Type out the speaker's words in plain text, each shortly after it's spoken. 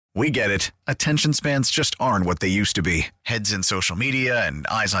We get it. Attention spans just aren't what they used to be. Heads in social media and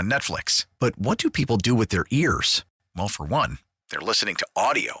eyes on Netflix. But what do people do with their ears? Well, for one, they're listening to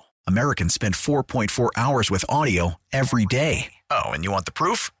audio. Americans spend 4.4 hours with audio every day. Oh, and you want the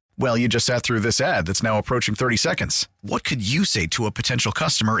proof? Well, you just sat through this ad that's now approaching 30 seconds. What could you say to a potential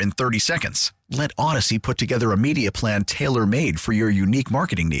customer in 30 seconds? Let Odyssey put together a media plan tailor-made for your unique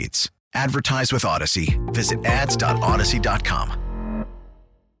marketing needs. Advertise with Odyssey. Visit ads.odyssey.com.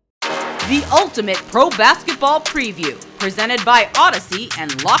 The ultimate pro basketball preview, presented by Odyssey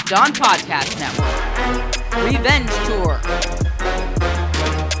and Locked On Podcast Network. Revenge Tour.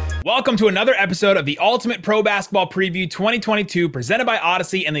 Welcome to another episode of the Ultimate Pro Basketball Preview 2022, presented by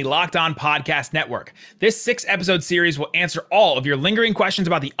Odyssey and the Locked On Podcast Network. This 6-episode series will answer all of your lingering questions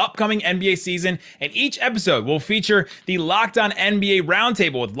about the upcoming NBA season, and each episode will feature the Locked On NBA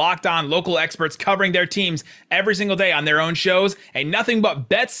Roundtable with Locked On local experts covering their teams every single day on their own shows, a Nothing But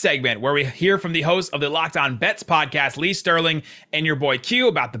Bets segment where we hear from the host of the Locked On Bets podcast, Lee Sterling, and your boy Q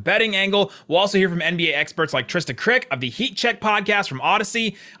about the betting angle. We'll also hear from NBA experts like Trista Crick of the Heat Check podcast from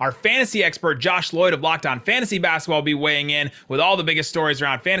Odyssey. Our fantasy expert Josh Lloyd of Locked On Fantasy Basketball will be weighing in with all the biggest stories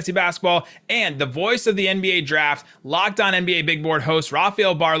around fantasy basketball, and the voice of the NBA draft, Locked On NBA Big Board host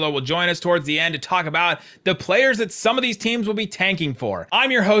Rafael Barlow will join us towards the end to talk about the players that some of these teams will be tanking for. I'm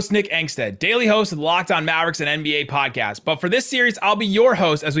your host, Nick Engstead, daily host of the Locked On Mavericks and NBA podcast, but for this series, I'll be your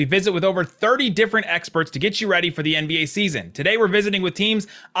host as we visit with over 30 different experts to get you ready for the NBA season. Today, we're visiting with teams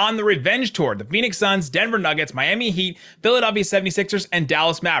on the Revenge Tour. The Phoenix Suns, Denver Nuggets, Miami Heat, Philadelphia 76ers, and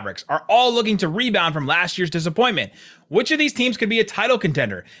Dallas Mavericks are all looking to rebound from last year's disappointment. Which of these teams could be a title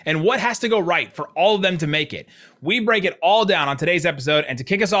contender, and what has to go right for all of them to make it? We break it all down on today's episode, and to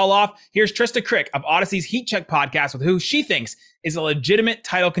kick us all off, here's Trista Crick of Odyssey's Heat Check podcast with who she thinks is a legitimate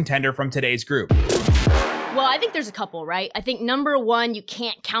title contender from today's group. Well, I think there's a couple, right? I think number one, you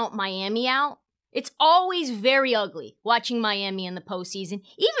can't count Miami out. It's always very ugly watching Miami in the postseason,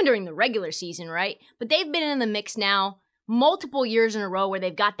 even during the regular season, right? But they've been in the mix now multiple years in a row where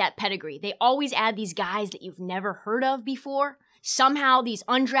they've got that pedigree. They always add these guys that you've never heard of before. Somehow these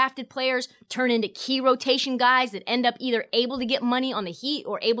undrafted players turn into key rotation guys that end up either able to get money on the Heat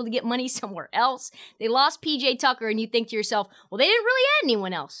or able to get money somewhere else. They lost PJ Tucker and you think to yourself, well, they didn't really add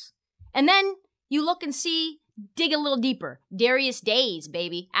anyone else. And then you look and see, dig a little deeper. Darius Days,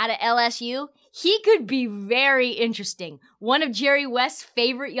 baby, out of LSU. He could be very interesting. One of Jerry West's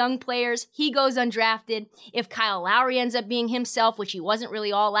favorite young players. He goes undrafted. If Kyle Lowry ends up being himself, which he wasn't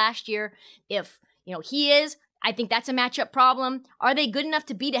really all last year, if, he is, I think that's a matchup problem. Are they good enough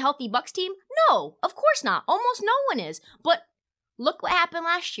to beat a healthy Bucks team? No, of course not. Almost no one is. But look what happened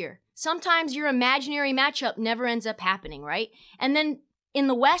last year. Sometimes your imaginary matchup never ends up happening, right? And then in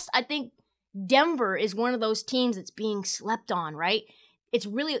the West, I think Denver is one of those teams that's being slept on, right? It's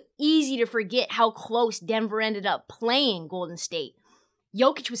really easy to forget how close Denver ended up playing Golden State.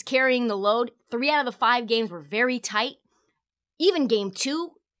 Jokic was carrying the load. 3 out of the 5 games were very tight. Even game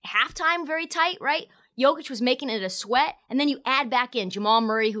 2, halftime, very tight, right? Jokic was making it a sweat. And then you add back in Jamal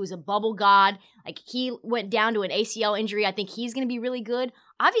Murray, who's a bubble god. Like, he went down to an ACL injury. I think he's going to be really good.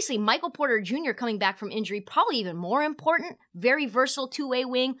 Obviously, Michael Porter Jr. coming back from injury, probably even more important. Very versatile two-way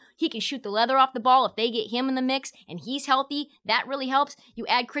wing. He can shoot the leather off the ball if they get him in the mix, and he's healthy. That really helps. You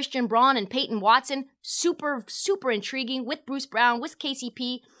add Christian Braun and Peyton Watson. Super, super intriguing with Bruce Brown, with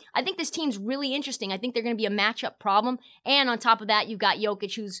KCP. I think this team's really interesting. I think they're going to be a matchup problem. And on top of that, you've got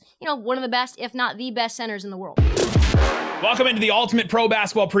Jokic, who's, one of the best, if not the best centers in the world. Welcome into the Ultimate Pro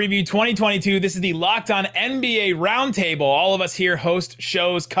Basketball Preview 2022. This is the Locked On NBA Roundtable. All of us here host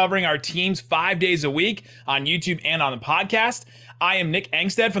shows covering our teams 5 days a week on YouTube and on the podcast. I am Nick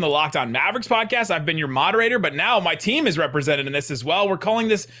Engstead from the Locked On Mavericks podcast. I've been your moderator, but now my team is represented in this as well. We're calling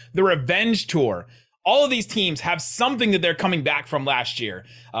this the Revenge Tour. All of these teams have something that they're coming back from last year.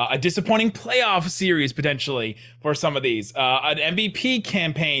 A disappointing playoff series, potentially, for some of these. An MVP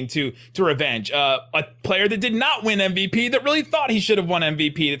campaign to revenge. A player that did not win MVP that really thought he should have won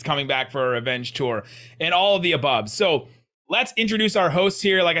MVP that's coming back for a revenge tour. And all of the above. So let's introduce our hosts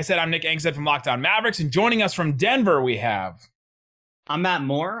here. Like I said, I'm Nick Engstead from Locked On Mavericks. And joining us from Denver, we have... I'm Matt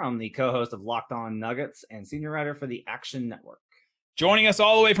Moore. I'm the co-host of Locked On Nuggets and senior writer for the Action Network. Joining us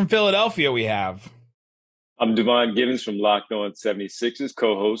all the way from Philadelphia, we have... I'm Devon Givens from Locked On 76ers,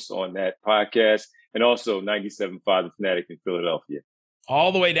 co-host on that podcast, and also 97.5 The Fanatic in Philadelphia.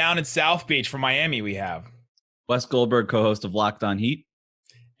 All the way down in South Beach from Miami, we have Wes Goldberg, co-host of Locked On Heat.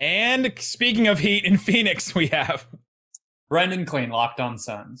 And speaking of Heat in Phoenix, we have Brendan Clean, Locked On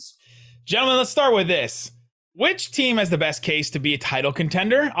Suns. Gentlemen, let's start with this. Which team has the best case to be a title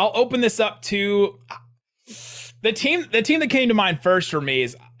contender? I'll open this up to the team that came to mind first for me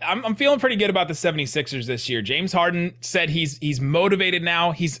is I'm feeling pretty good about the 76ers this year. James Harden said he's motivated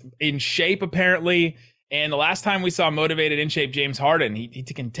now. He's in shape apparently. And the last time we saw motivated, in shape James Harden, he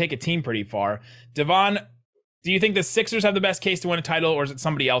can take a team pretty far. Devon, do you think the Sixers have the best case to win a title, or is it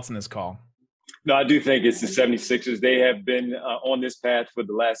somebody else in this call? No, I do think it's the 76ers. They have been on this path for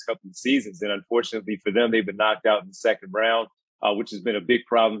the last couple of seasons. And unfortunately for them, they've been knocked out in the second round, which has been a big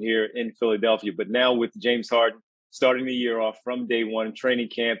problem here in Philadelphia. But now with James Harden starting the year off from day one, training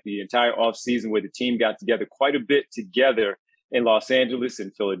camp, the entire offseason where the team got together quite a bit together in Los Angeles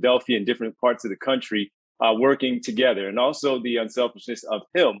and Philadelphia and different parts of the country, working together. And also the unselfishness of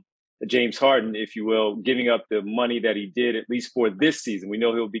him, James Harden, if you will, giving up the money that he did, at least for this season. We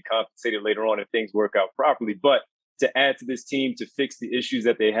know he'll be compensated later on if things work out properly. But to add to this team, to fix the issues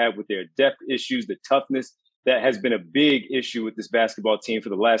that they have with their depth issues, the toughness that has been a big issue with this basketball team for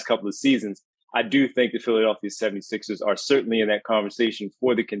the last couple of seasons, I do think the Philadelphia 76ers are certainly in that conversation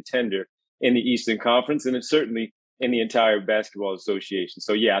for the contender in the Eastern Conference, and it's certainly in the entire basketball association.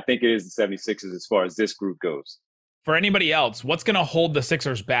 So, yeah, I think it is the 76ers as far as this group goes. For anybody else, what's going to hold the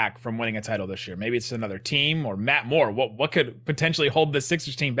Sixers back from winning a title this year? Maybe it's another team or Matt Moore. What could potentially hold the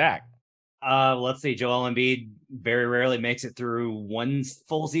Sixers team back? Let's see. Joel Embiid very rarely makes it through one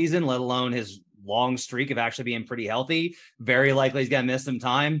full season, let alone his long streak of actually being pretty healthy. Very likely he's going to miss some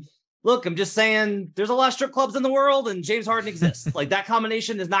time. Look, I'm just saying there's a lot of strip clubs in the world and James Harden exists. Like, that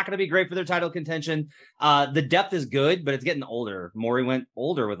combination is not going to be great for their title contention. The depth is good, but it's getting older. Morey went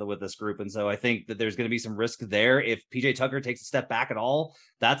older with this group. And so I think that there's going to be some risk there. If PJ Tucker takes a step back at all,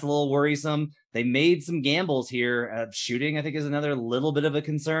 that's a little worrisome. They made some gambles here. Shooting, I think, is another little bit of a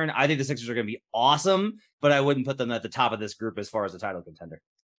concern. I think the Sixers are going to be awesome, but I wouldn't put them at the top of this group as far as a title contender.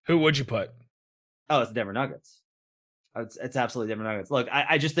 Who would you put? Oh, it's the Denver Nuggets. It's absolutely Denver Nuggets. Look,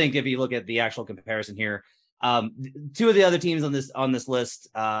 I just think if you look at the actual comparison here, two of the other teams on this list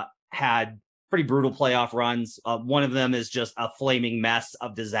had pretty brutal playoff runs. One of them is just a flaming mess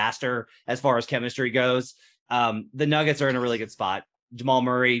of disaster as far as chemistry goes. The Nuggets are in a really good spot. Jamal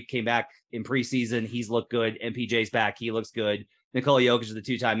Murray came back in preseason. He's looked good. MPJ's back. He looks good. Nikola Jokic is the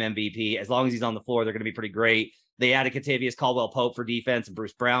two-time MVP. As long as he's on the floor, they're going to be pretty great. They added Kentavious Caldwell-Pope for defense and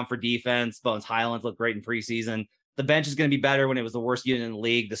Bruce Brown for defense. Bones Highlands looked great in preseason. The bench is going to be better when it was the worst unit in the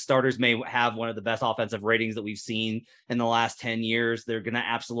league. The starters may have one of the best offensive ratings that we've seen in the last 10 years. They're going to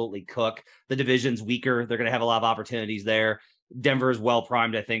absolutely cook. The division's weaker. They're going to have a lot of opportunities there. Denver is well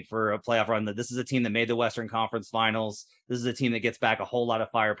primed, I think, for a playoff run. This is a team that made the Western Conference Finals. This is a team that gets back a whole lot of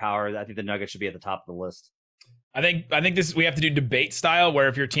firepower. I think the Nuggets should be at the top of the list. I think we have to do debate style, where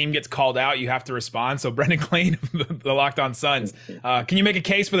if your team gets called out, you have to respond. So Brendan Klein, the Locked On Suns, can you make a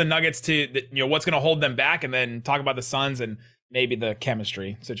case for the Nuggets to, what's going to hold them back, and then talk about the Suns and maybe the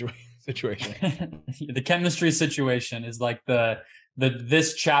chemistry situation? The chemistry situation is like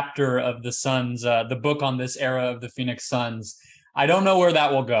this chapter of the Suns, the book on this era of the Phoenix Suns. I don't know where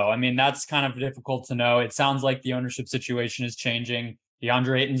that will go. I mean, that's kind of difficult to know. It sounds like the ownership situation is changing.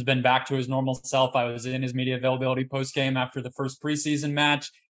 DeAndre Ayton's been back to his normal self. I was in his media availability post-game after the first preseason match.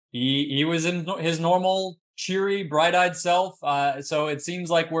 He was in his normal, cheery, bright-eyed self. So it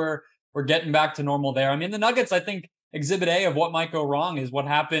seems like we're getting back to normal there. I mean, the Nuggets, I think, exhibit A of what might go wrong is what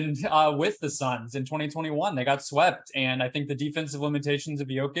happened with the Suns in 2021. They got swept, and I think the defensive limitations of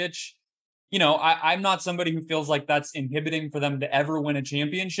Jokic, I'm not somebody who feels like that's inhibiting for them to ever win a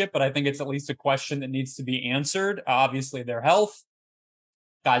championship, but I think it's at least a question that needs to be answered. Obviously, their health.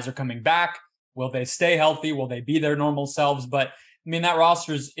 Guys are coming back. Will they stay healthy? Will they be their normal selves? But I mean, that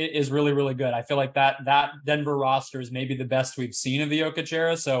roster is really, really good. I feel like that Denver roster is maybe the best we've seen of the Jokic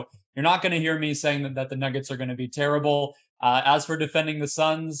era. So you're not going to hear me saying that the Nuggets are going to be terrible. As for defending the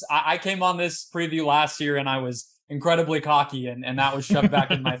Suns, I came on this preview last year and I was incredibly cocky, and that was shoved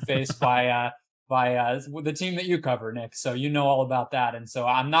back in my face by the team that you cover, Nick. So you know all about that. And so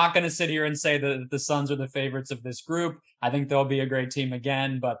I'm not going to sit here and say that the Suns are the favorites of this group. I think they'll be a great team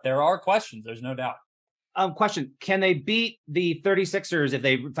again, but there are questions. There's no doubt. Question. Can they beat the 36ers if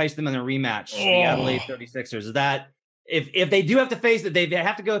they face them in a rematch? The Adelaide 36ers. Is that if they do have to face it, they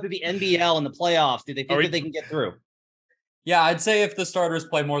have to go through the NBL and the playoffs. Do they think that they can get through? Yeah, I'd say if the starters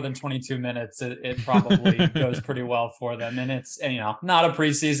play more than 22 minutes, it probably goes pretty well for them. And it's, not a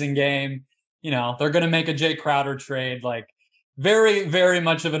preseason game. They're going to make a Jay Crowder trade. Like, very, very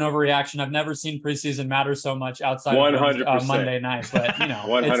much of an overreaction. I've never seen preseason matter so much outside of Monday night. But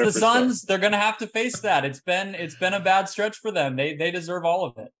it's the Suns. They're going to have to face that. It's been a bad stretch for them. They deserve all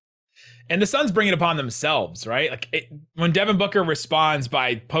of it. And the Suns bring it upon themselves, right? Like when Devin Booker responds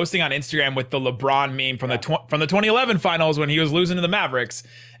by posting on Instagram with the LeBron meme from the 2011 finals when he was losing to the Mavericks,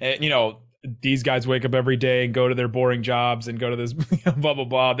 these guys wake up every day and go to their boring jobs and go to this blah blah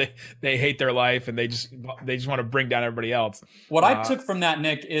blah. They hate their life and they just want to bring down everybody else. What I took from that,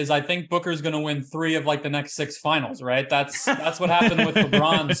 Nick, is I think Booker's going to win 3 of like the next 6 finals, right? That's what happened with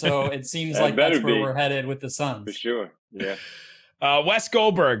LeBron. So it seems like that's where we're headed with the Suns. For sure. Yeah. Wes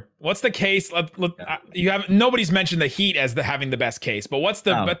Goldberg, what's the case? Nobody's mentioned the Heat as having the best case, but what's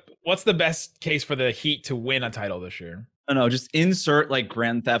the best case for the Heat to win a title this year? No, just insert like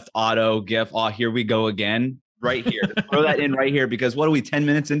Grand Theft Auto gif. Oh, here we go again. Right here. Throw that in right here, because what are we, 10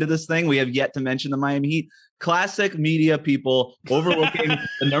 minutes into this thing? We have yet to mention the Miami Heat. Classic media people overlooking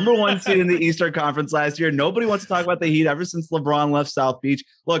the number 1 seed in the Eastern Conference last year. Nobody wants to talk about the Heat ever since LeBron left South Beach.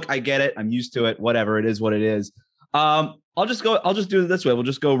 Look, I get it. I'm used to it. Whatever. It is what it is. I'll just do it this way. We'll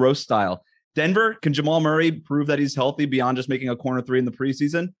just go roast style. Denver, can Jamal Murray prove that he's healthy beyond just making a corner 3 in the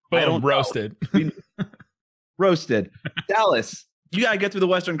preseason? I don't roasted. Roasted. Dallas, you got to get through the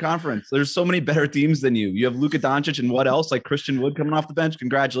Western Conference. There's so many better teams than you. You have Luka Doncic and what else? Like Christian Wood coming off the bench.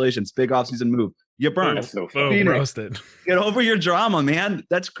 Congratulations. Big offseason move. You burned. So roasted. Get over your drama, man.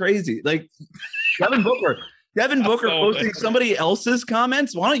 That's crazy. Like Devin Booker. Posting somebody else's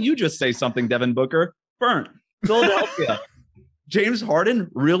comments. Why don't you just say something, Devin Booker? Burnt. Philadelphia. James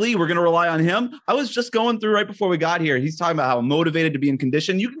Harden, really? We're going to rely on him? I was just going through right before we got here. He's talking about how motivated to be in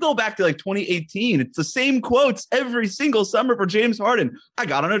condition. You can go back to like 2018. It's the same quotes every single summer for James Harden. I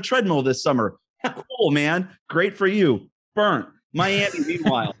got on a treadmill this summer. Cool, man. Great for you. Burnt. Miami,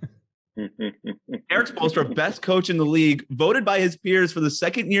 meanwhile. Eric Spoelstra, best coach in the league, voted by his peers for the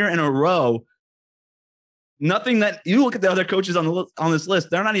 2nd year in a row. Nothing that you look at the other coaches on this list,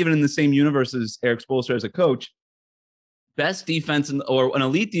 they're not even in the same universe as Eric Spoelstra as a coach. Best defense or an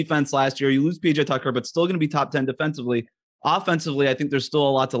elite defense last year. You lose PJ Tucker, but still going to be top 10 defensively. Offensively, I think there's still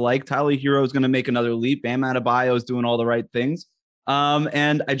a lot to like. Tyler Hero is going to make another leap. Bam Adebayo is doing all the right things.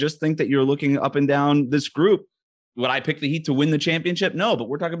 And I just think that you're looking up and down this group. Would I pick the Heat to win the championship? No, but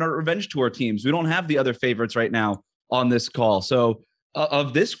we're talking about revenge tour teams. We don't have the other favorites right now on this call. So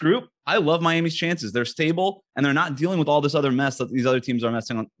of this group, I love Miami's chances. They're stable and they're not dealing with all this other mess that these other teams are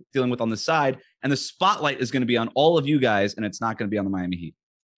dealing with on the side. And the spotlight is going to be on all of you guys, and it's not going to be on the Miami Heat.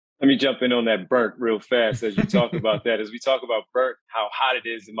 Let me jump in on that burnt real fast as you talk about that. As we talk about burnt, how hot it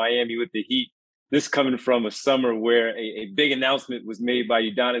is in Miami with the Heat. This coming from a summer where a big announcement was made by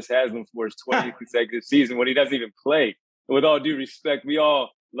Udonis Haslem for his 20th consecutive season when he doesn't even play. And with all due respect, we all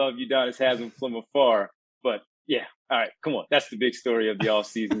love Udonis Haslem from afar. But yeah, all right, come on. That's the big story of the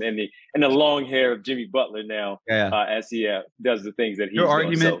offseason and the long hair of Jimmy Butler now as he does the things that he's Your doing.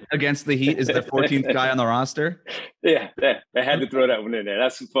 argument against the Heat is the 14th guy on the roster? Yeah, I had to throw that one in there.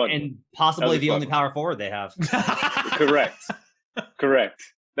 That's fun. And possibly the only power forward they have. Correct.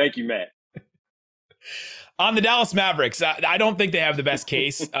 Thank you, Matt. On the Dallas Mavericks, I don't think they have the best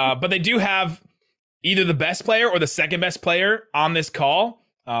case, but they do have either the best player or the second best player on this call.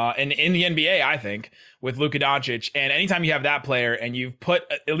 And in the NBA, I think, with Luka Doncic. And anytime you have that player and you've put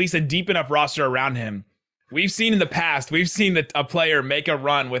at least a deep enough roster around him, we've seen in the past, a player make a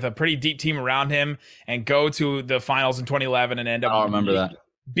run with a pretty deep team around him and go to the finals in 2011 and end up. I remember that.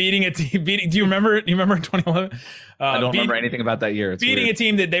 Beating a team. Do you remember? You remember 2011? I don't remember anything about that year. It's beating weird. A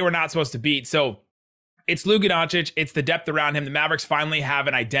team that they were not supposed to beat. So it's Luka Doncic. It's the depth around him. The Mavericks finally have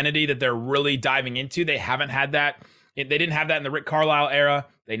an identity that they're really diving into. They haven't had that. They didn't have that in the Rick Carlisle era.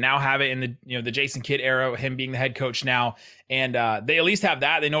 They now have it in the Jason Kidd era, him being the head coach now. And they at least have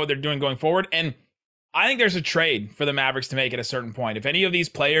that. They know what they're doing going forward. And I think there's a trade for the Mavericks to make at a certain point. If any of these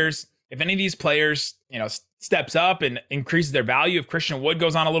players, steps up and increases their value, if Christian Wood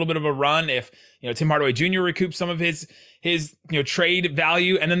goes on a little bit of a run, if Tim Hardaway Jr. recoups some of his trade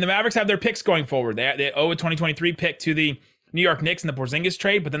value, and then the Mavericks have their picks going forward. They owe a 2023 pick to the New York Knicks in the Porzingis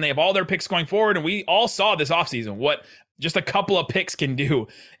trade, but then they have all their picks going forward, and we all saw this offseason what just a couple of picks can do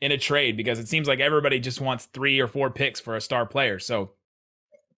in a trade, because it seems like everybody just wants 3 or 4 picks for a star player. So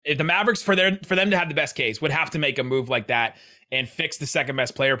if the Mavericks, for them to have the best case, would have to make a move like that and fix the second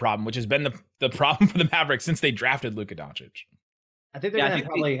best player problem, which has been the problem for the Mavericks since they drafted Luka Doncic. I think they're going to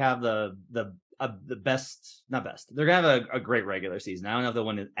probably have the best, not best. They're going to have a great regular season. I don't know if they'll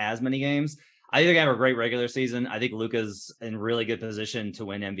win as many games. I think they're going to have a great regular season. I think Luka's in really good position to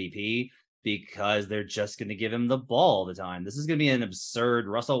win MVP because they're just going to give him the ball all the time. This is going to be an absurd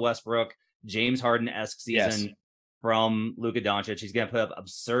Russell Westbrook, James Harden-esque season from Luka Doncic. He's going to put up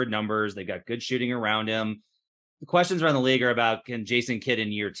absurd numbers. They've got good shooting around him. The questions around the league are about, can Jason Kidd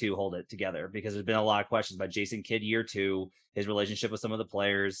in year 2 hold it together? Because there's been a lot of questions about Jason Kidd year 2, his relationship with some of the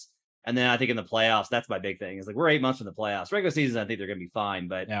players. And then I think in the playoffs, that's my big thing. Is like we're 8 months from the playoffs. Regular season, I think they're going to be fine.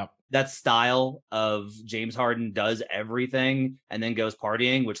 But that style of James Harden does everything and then goes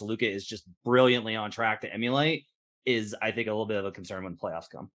partying, which Luka is just brilliantly on track to emulate, is I think a little bit of a concern when the playoffs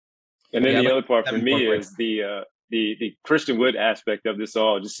come. And then the other part for me is the Christian Wood aspect of this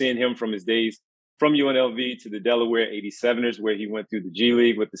all. Just seeing him from his days from UNLV to the Delaware 87ers, where he went through the G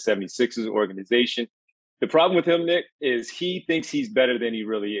League with the 76ers organization. The problem with him, Nick, is he thinks he's better than he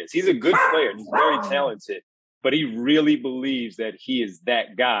really is. He's a good player. He's very talented, but he really believes that he is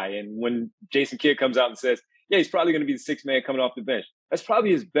that guy. And when Jason Kidd comes out and says, yeah, he's probably going to be the sixth man coming off the bench, that's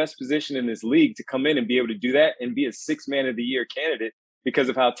probably his best position in this league, to come in and be able to do that and be a sixth man of the year candidate because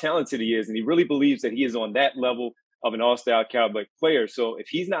of how talented he is. And he really believes that he is on that level of an all-star caliber player. So if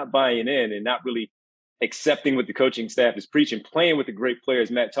he's not buying in and not really accepting what the coaching staff is preaching, playing with the great players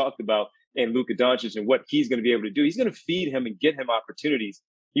Matt talked about, and Luka Doncic and what he's going to be able to do, he's going to feed him and get him opportunities.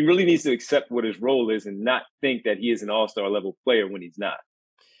 He really needs to accept what his role is and not think that he is an all-star level player when he's not.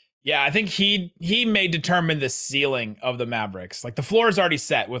 Yeah, I think he may determine the ceiling of the Mavericks. Like the floor is already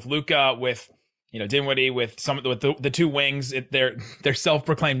set with Luka, with Dinwiddie, with the two wings. Their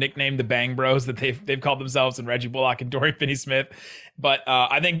self-proclaimed nickname, the Bang Bros, that they've called themselves, and Reggie Bullock and Dorian Finney-Smith. But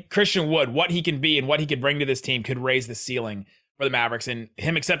I think Christian Wood, what he can be and what he could bring to this team, could raise the ceiling for the Mavericks, and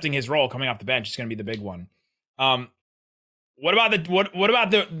him accepting his role coming off the bench is going to be the big one. What about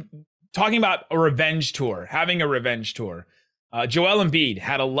the talking about a revenge tour, having a revenge tour? Joel Embiid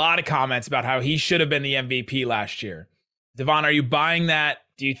had a lot of comments about how he should have been the MVP last year. Devon, are you buying that?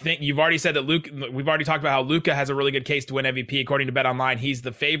 Do you think you've already said that we've already talked about how Luka has a really good case to win MVP according to BetOnline. He's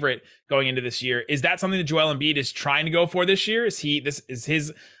the favorite going into this year. Is that something that Joel Embiid is trying to go for this year? Is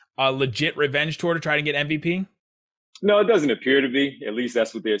his legit revenge tour to try to get MVP? No, it doesn't appear to be. At least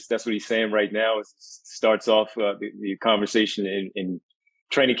that's what he's saying right now. It starts off the conversation in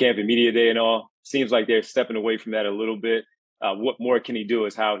training camp and media day and all. Seems like they're stepping away from that a little bit. What more can he do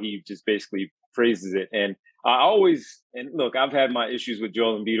is how he just basically phrases it. And look, I've had my issues with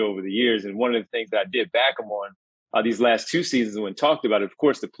Joel Embiid over the years. And one of the things that I did back him on these last two seasons when talked about it, of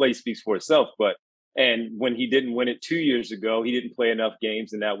course, the play speaks for itself. And when he didn't win it 2 years ago, he didn't play enough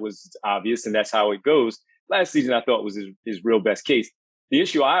games, and that was obvious. And that's how it goes. Last season, I thought was his real best case. The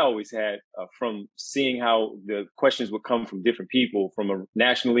issue I always had from seeing how the questions would come from different people, from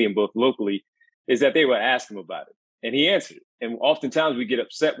nationally and both locally, is that they would ask him about it. And he answered it. And oftentimes we get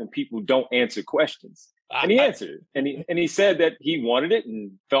upset when people don't answer questions. And he answered it. And he said that he wanted it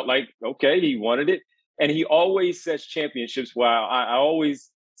and felt like, okay, he wanted it. And he always says championships, while I always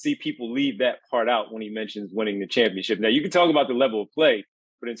see people leave that part out when he mentions winning the championship. Now, you can talk about the level of play,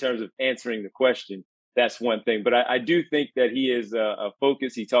 but in terms of answering the question, that's one thing. But I do think that he is a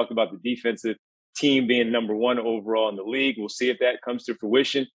focus. He talked about the defensive team being number one overall in the league. We'll see if that comes to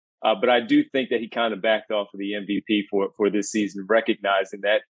fruition. But I do think that he kind of backed off of the MVP for this season, recognizing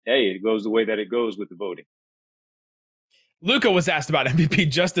that, hey, it goes the way that it goes with the voting. Luka was asked about MVP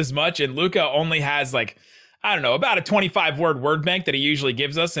just as much, and Luka only has about a 25-word word bank that he usually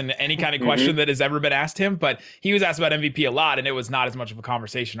gives us in any kind of question that has ever been asked him. But he was asked about MVP a lot, and it was not as much of a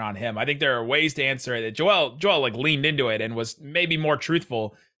conversation on him. I think there are ways to answer it. Joel leaned into it and was maybe more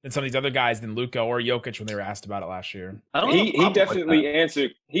truthful than some of these other guys than Luka or Jokic when they were asked about it last year. He definitely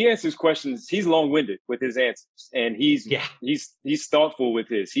answered. He answers questions. He's long-winded with his answers, and he's thoughtful with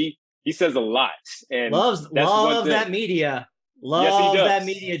his. He says a lot, and loves that media. Loves that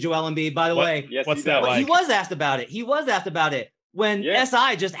media, Joel Embiid, by the way. Yes, what's that like? He was asked about it. When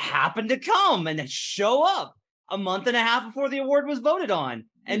SI just happened to come and show up a month and a half before the award was voted on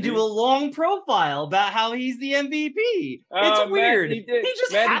and do a long profile about how he's the MVP. It's weird. He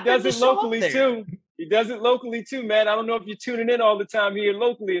does it locally too. He does it locally too, man. I don't know if you're tuning in all the time here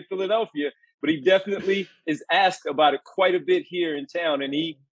locally in Philadelphia, but he definitely is asked about it quite a bit here in town, and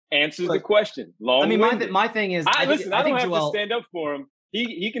he answers the question. My thing is, I don't have to stand up for him.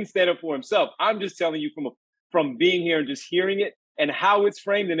 He can stand up for himself. I'm just telling you from being here and just hearing it and how it's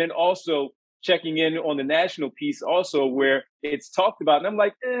framed, and then also checking in on the national piece also where it's talked about. And I'm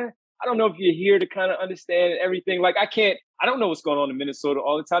like, I don't know if you're here to kind of understand everything. Like I don't know what's going on in Minnesota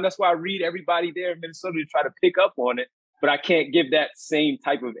all the time. That's why I read everybody there in Minnesota to try to pick up on it. But I can't give that same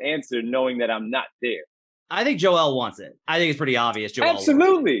type of answer knowing that I'm not there. I think Joel wants it. I think it's pretty obvious. Joel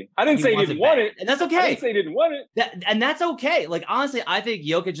Absolutely. I didn't say he didn't want it. And that's okay. I didn't say he didn't want it. And that's okay. Like, honestly, I think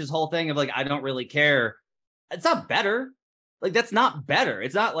Jokic's whole thing of I don't really care. It's not better. That's not better.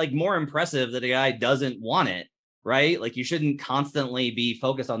 It's not more impressive that a guy doesn't want it, right? You shouldn't constantly be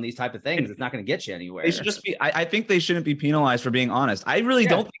focused on these type of things. It's not going to get you anywhere. They should just be. I think they shouldn't be penalized for being honest. I really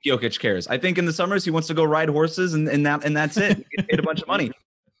don't think Jokic cares. I think in the summers he wants to go ride horses and that's it. He gets paid a bunch of money.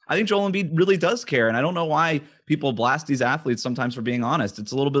 I think Joel Embiid really does care. And I don't know why people blast these athletes sometimes for being honest.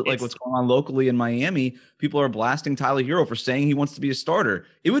 It's a little bit like what's going on locally in Miami. People are blasting Tyler Hero for saying he wants to be a starter.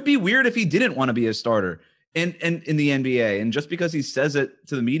 It would be weird if he didn't want to be a starter in the NBA. And just because he says it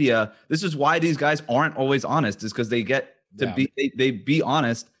to the media, this is why these guys aren't always honest, is because they get to be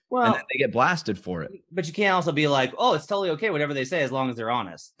honest. Well, and then they get blasted for it. But you can't also be like, oh, it's totally okay, whatever they say, as long as they're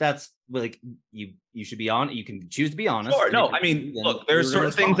honest. That's like you should be on. You can choose to be honest. Sure, no, I mean, look, there's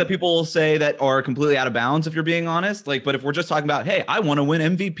certain things that people will say that are completely out of bounds if you're being honest. Like, but if we're just talking about, hey, I want to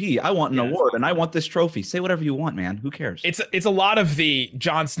win MVP, I want an award, and I want this trophy. Say whatever you want, man. Who cares? It's a lot of the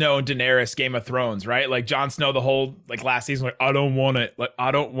Jon Snow and Daenerys Game of Thrones, right? Like Jon Snow, the whole last season, like I don't want it. Like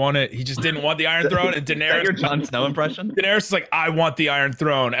I don't want it. He just didn't want the Iron Throne, and Daenerys. Your Jon Snow impression? Daenerys is like, I want the Iron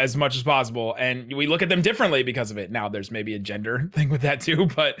Throne as much as possible, and we look at them differently because of it. Now, there's maybe a gender thing with that too,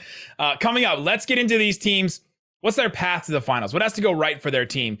 but coming up, let's get into these teams. What's their path to the finals? What has to go right for their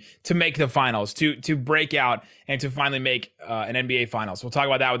team to make the finals, to break out and to finally make an NBA finals? We'll talk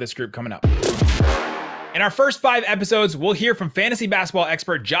about that with this group coming up. In our first 5 episodes, we'll hear from fantasy basketball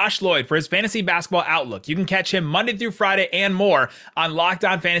expert Josh Lloyd for his fantasy basketball outlook. You can catch him Monday through Friday and more on Locked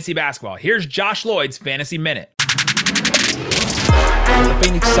On Fantasy Basketball. Here's Josh Lloyd's Fantasy Minute. The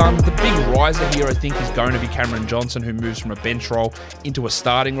Phoenix Suns, the big riser here, I think, is going to be Cameron Johnson, who moves from a bench role into a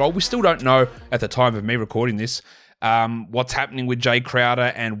starting role. We still don't know, at the time of me recording this, what's happening with Jay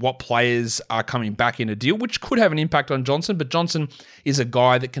Crowder and what players are coming back in a deal, which could have an impact on Johnson. But Johnson is a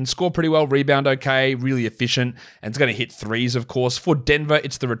guy that can score pretty well, rebound okay, really efficient, and is going to hit threes, of course. For Denver,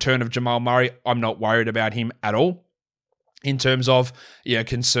 it's the return of Jamal Murray. I'm not worried about him at all. In terms of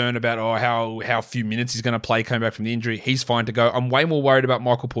concern about how few minutes he's going to play coming back from the injury, he's fine to go. I'm way more worried about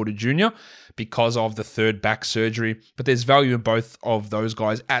Michael Porter Jr. because of the third back surgery, but there's value in both of those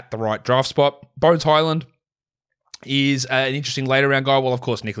guys at the right draft spot. Bones Highland is an interesting later round guy. Well, of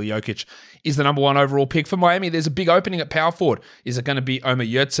course, Nikola Jokic is the number 1 overall pick for Miami. There's a big opening at power forward. Is it going to be Omer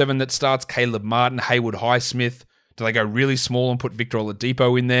Yurtseven that starts, Caleb Martin, Haywood Highsmith? Do they go really small and put Victor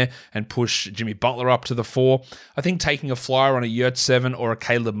Oladipo in there and push Jimmy Butler up to the 4? I think taking a flyer on a Yurtseven or a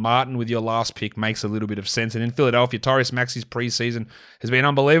Caleb Martin with your last pick makes a little bit of sense. And in Philadelphia, Tyrese Maxey's preseason has been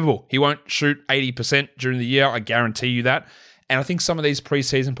unbelievable. He won't shoot 80% during the year, I guarantee you that. And I think some of these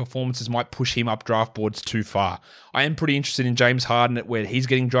preseason performances might push him up draft boards too far. I am pretty interested in James Harden at where he's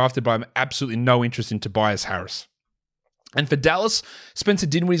getting drafted, but I'm absolutely no interest in Tobias Harris. And for Dallas, Spencer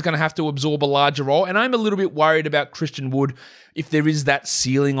Dinwiddie's going to have to absorb a larger role. And I'm a little bit worried about Christian Wood if there is that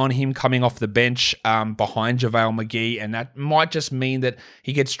ceiling on him coming off the bench behind JaVale McGee. And that might just mean that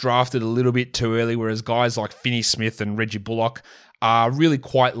he gets drafted a little bit too early, whereas guys like Finney Smith and Reggie Bullock are really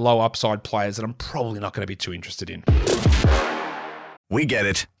quite low upside players that I'm probably not going to be too interested in. We get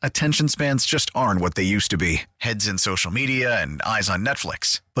it. Attention spans just aren't what they used to be. Heads in social media and eyes on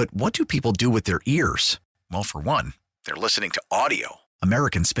Netflix. But what do people do with their ears? Well, for one, they're listening to audio.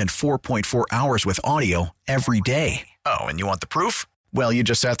 Americans spend 4.4 hours with audio every day. Oh, and you want the proof? Well, you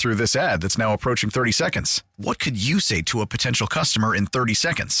just sat through this ad that's now approaching 30 seconds. What could you say to a potential customer in 30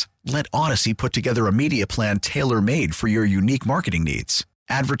 seconds? Let Odyssey put together a media plan tailor-made for your unique marketing needs.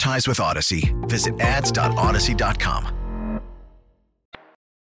 Advertise with Odyssey. Visit ads.odyssey.com.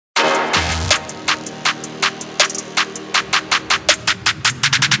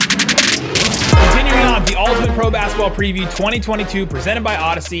 The Ultimate Pro Basketball Preview 2022 presented by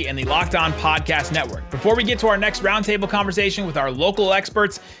Odyssey and the Locked On Podcast Network. Before we get to our next roundtable conversation with our local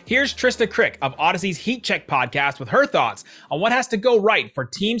experts, here's Trista Crick of Odyssey's Heat Check podcast with her thoughts on what has to go right for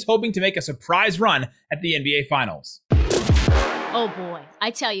teams hoping to make a surprise run at the NBA Finals. Oh boy,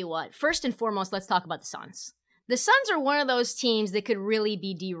 I tell you what. First and foremost, let's talk about the Suns. The Suns are one of those teams that could really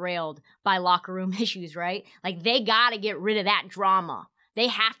be derailed by locker room issues, right? Like, they got to get rid of that drama. They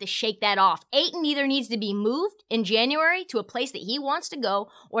have to shake that off. Ayton either needs to be moved in January to a place that he wants to go,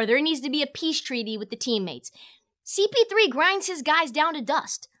 or there needs to be a peace treaty with the teammates. CP3 grinds his guys down to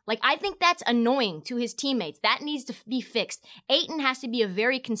dust. Like, I think that's annoying to his teammates. That needs to be fixed. Ayton has to be a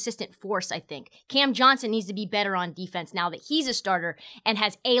very consistent force, I think. Cam Johnson needs to be better on defense now that he's a starter and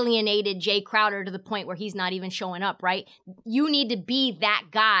has alienated Jay Crowder to the point where he's not even showing up, right? You need to be that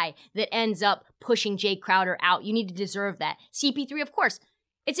guy that ends up pushing Jay Crowder out. You need to deserve that. CP3, of course,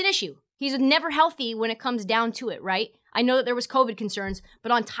 it's an issue. He's never healthy when it comes down to it, right? I know that there was COVID concerns,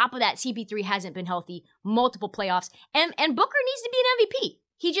 but on top of that, CP3 hasn't been healthy, multiple playoffs, and Booker needs to be an MVP.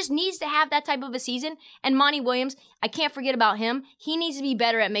 He just needs to have that type of a season. And Monty Williams, I can't forget about him. He needs to be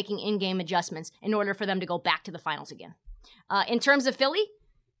better at making in-game adjustments in order for them to go back to the finals again. In terms of Philly's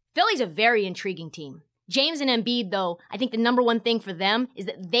a very intriguing team. James and Embiid, though, I think the number one thing for them is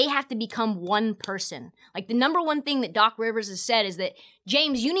that they have to become one person. Like, the number one thing that Doc Rivers has said is that,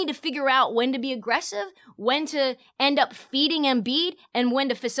 James, you need to figure out when to be aggressive, when to end up feeding Embiid, and when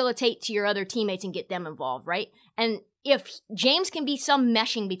to facilitate to your other teammates and get them involved, right? And if James can be some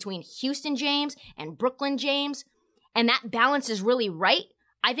meshing between Houston James and Brooklyn James, and that balance is really right,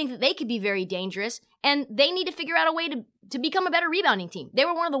 I think that they could be very dangerous, and they need to figure out a way to become a better rebounding team. They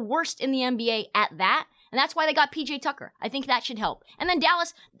were one of the worst in the NBA at that, and that's why they got PJ Tucker. I think that should help. And then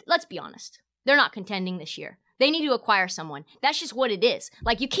Dallas, let's be honest, they're not contending this year. They need to acquire someone. That's just what it is.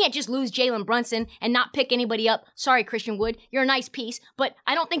 Like, you can't just lose Jalen Brunson and not pick anybody up. Sorry, Christian Wood, you're a nice piece, but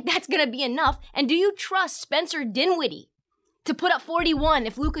I don't think that's going to be enough. And do you trust Spencer Dinwiddie to put up 41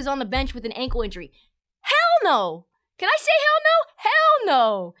 if Luka's on the bench with an ankle injury? Hell no! Can I say hell no? Hell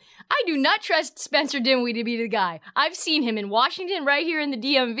no! I do not trust Spencer Dinwiddie to be the guy. I've seen him in Washington, right here in the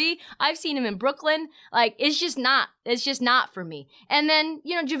DMV. I've seen him in Brooklyn. Like, it's just not for me. And then,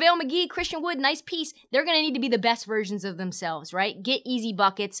 JaVale McGee, Christian Wood, nice piece. They're going to need to be the best versions of themselves, right? Get easy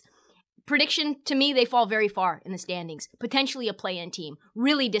buckets. Prediction, to me, they fall very far in the standings. Potentially a play-in team.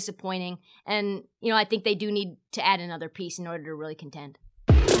 Really disappointing. And, I think they do need to add another piece in order to really contend.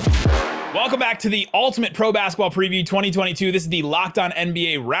 Welcome back to the Ultimate Pro Basketball Preview 2022. This is the Locked On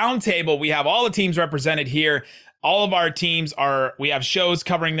NBA Roundtable. We have all the teams represented here. All of our teams we have shows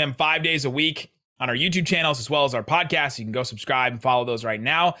covering them 5 days a week on our YouTube channels as well as our podcast. You can go subscribe and follow those right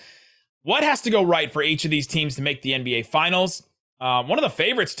now. What has to go right for each of these teams to make the NBA Finals? One of the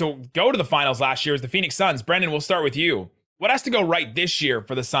favorites to go to the finals last year was the Phoenix Suns. Brendan, we'll start with you. What has to go right this year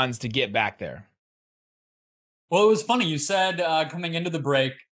for the Suns to get back there? Well, it was funny. You said coming into the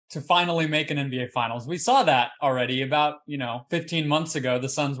break to finally make an NBA Finals. We saw that already about, 15 months ago. The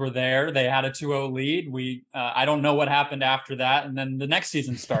Suns were there. They had a 2-0 lead. I don't know what happened after that. And then the next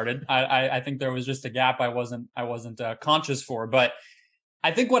season started. I think there was just a gap I wasn't conscious for. But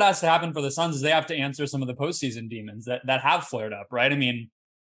I think what has to happen for the Suns is they have to answer some of the postseason demons that have flared up, right? I mean,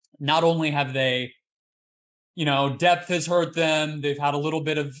 not only have they, depth has hurt them. They've had a little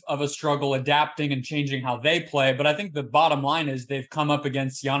bit of a struggle adapting and changing how they play. But I think the bottom line is they've come up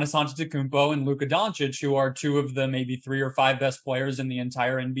against Giannis Antetokounmpo and Luka Doncic, who are two of the maybe 3 or 5 best players in the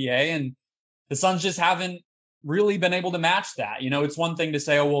entire NBA. And the Suns just haven't really been able to match that. It's one thing to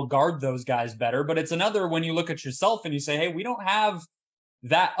say, oh, we'll guard those guys better. But it's another when you look at yourself and you say, hey, we don't have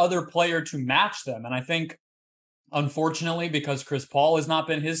that other player to match them. And I think, unfortunately, because Chris Paul has not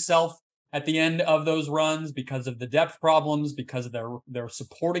been his self at the end of those runs, because of the depth problems, because of their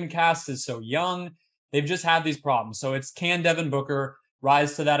supporting cast is so young, they've just had these problems. So can Devin Booker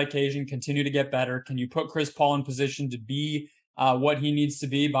rise to that occasion, continue to get better? Can you put Chris Paul in position to be what he needs to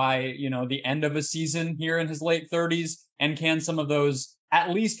be by, the end of a season here in his late 30s? And can some of those,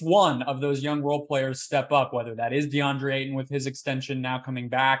 at least one of those young role players step up, whether that is DeAndre Ayton with his extension now coming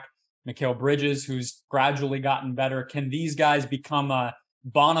back, Mikal Bridges, who's gradually gotten better. Can these guys become a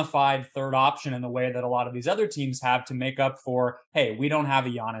bona fide third option in the way that a lot of these other teams have to make up for, hey, we don't have a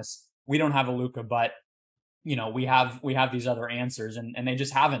Giannis, we don't have a Luka, but we have these other answers, and they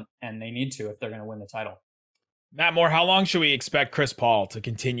just haven't, and they need to if they're going to win the title. Matt Moore, how long should we expect Chris Paul to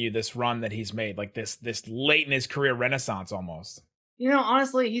continue this run that he's made, like this late in his career renaissance almost?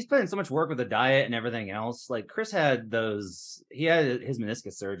 Honestly, he's put in so much work with the diet and everything else. Like, Chris had his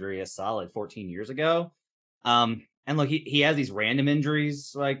meniscus surgery a solid 14 years ago. And look, he has these random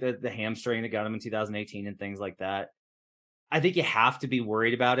injuries, like the hamstring that got him in 2018 and things like that. I think you have to be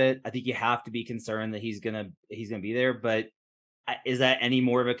worried about it. I think you have to be concerned that he's gonna be there. But is that any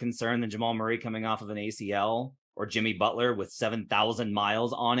more of a concern than Jamal Murray coming off of an ACL, or Jimmy Butler with 7,000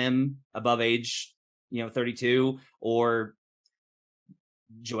 miles on him above age 32, or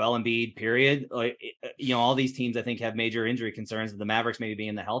Joel Embiid, period? Like, all these teams I think have major injury concerns, the Mavericks maybe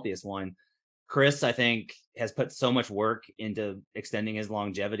being the healthiest one. Chris, I think, has put so much work into extending his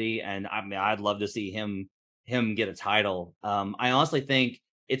longevity, and I'd love to see him get a title. I honestly think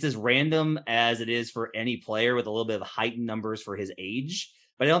it's as random as it is for any player with a little bit of heightened numbers for his age,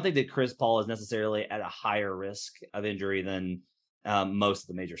 but I don't think that Chris Paul is necessarily at a higher risk of injury than most of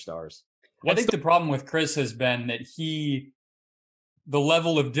the major stars. I think the problem with Chris has been that the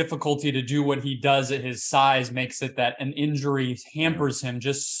level of difficulty to do what he does at his size makes it that an injury hampers him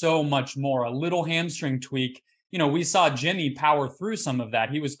just so much more. A little hamstring tweak. We saw Jimmy power through some of that.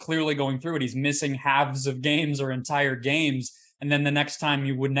 He was clearly going through it. He's missing halves of games or entire games. And then the next time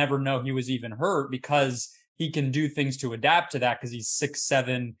you would never know he was even hurt, because he can do things to adapt to that because he's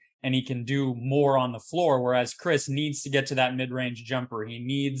 6'7" and he can do more on the floor. Whereas Chris needs to get to that mid-range jumper. He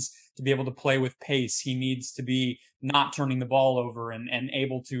needs to be able to play with pace. He needs to be not turning the ball over and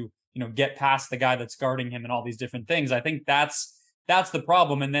able to get past the guy that's guarding him and all these different things. I think that's the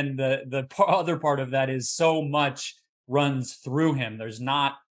problem. And then the other part of that is so much runs through him. There's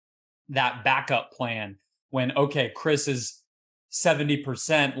not that backup plan when, okay, Chris is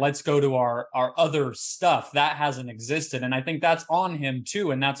 70%, let's go to our other stuff. That hasn't existed. And I think that's on him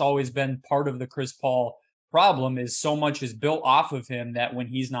too. And that's always been part of the Chris Paul problem, is so much is built off of him that when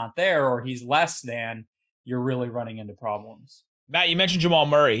he's not there or he's less than, you're really running into problems. Matt, you mentioned Jamal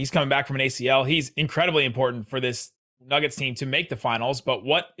Murray. He's coming back from an ACL. He's incredibly important for this Nuggets team to make the finals. But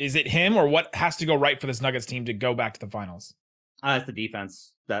what is it, him or what has to go right for this Nuggets team to go back to the finals? It's the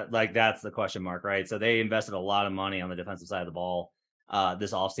defense. That's the question mark, right? So they invested a lot of money on the defensive side of the ball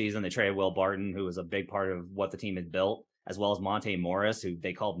this offseason. They traded Will Barton, who was a big part of what the team had built, as well as Monte Morris, who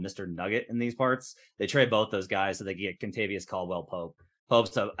they called Mr. Nugget in these parts. They traded both those guys so they could get Kentavious Caldwell-Pope.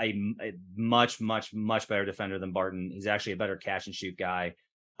 Pope's a much, much, much better defender than Barton. He's actually a better catch and shoot guy.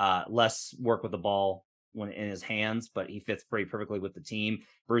 Less work with the ball when in his hands, but he fits pretty perfectly with the team.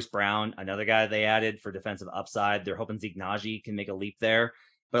 Bruce Brown, another guy they added for defensive upside. They're hoping Zeke Naji can make a leap there.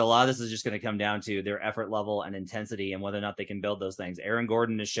 But a lot of this is just going to come down to their effort level and intensity and whether or not they can build those things. Aaron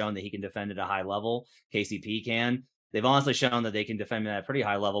Gordon has shown that he can defend at a high level. KCP can. They've honestly shown that they can defend at a pretty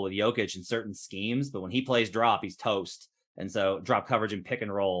high level with Jokic in certain schemes, but when he plays drop, he's toast. And so drop coverage and pick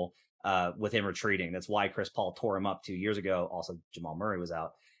and roll with him retreating. That's why Chris Paul tore him up 2 years ago. Also, Jamal Murray was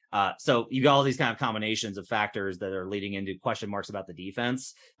out. So you got all these kind of combinations of factors that are leading into question marks about the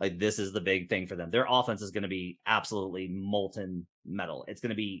defense. Like, this is the big thing for them. Their offense is going to be absolutely molten metal. It's going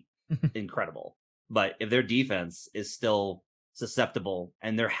to be incredible. But if their defense is still susceptible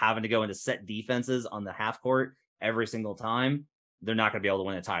and they're having to go into set defenses on the half court every single time, they're not going to be able to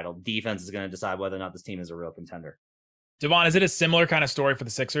win a title. Defense is going to decide whether or not this team is a real contender. Devon, is it a similar kind of story for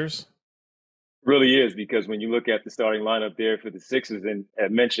the Sixers? Really is, because when you look at the starting lineup there for the Sixers, and I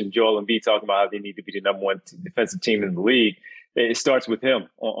mentioned Joel Embiid talking about how they need to be the number one defensive team in the league, it starts with him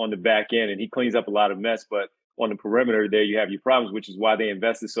on the back end, and he cleans up a lot of mess. But on the perimeter there, you have your problems, which is why they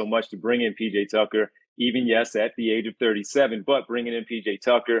invested so much to bring in PJ Tucker, even, yes, at the age of 37, but bringing in PJ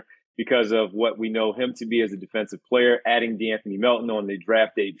Tucker because of what we know him to be as a defensive player, adding DeAnthony Melton on the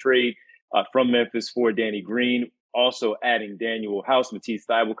draft day trade from Memphis for Danny Green. Also adding Daniel House, Matisse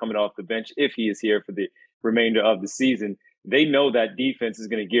Thybulle coming off the bench if he is here for the remainder of the season. They know that defense is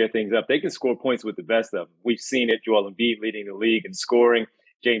going to gear things up. They can score points with the best of them. We've seen it. Joel Embiid leading the league in scoring.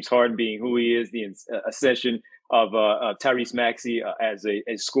 James Harden being who he is, the ascension of Tyrese Maxey as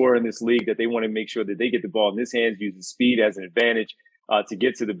a scorer in this league, that they want to make sure that they get the ball in his hands, using speed as an advantage to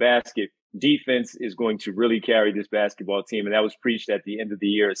get to the basket. Defense is going to really carry this basketball team, and that was preached at the end of the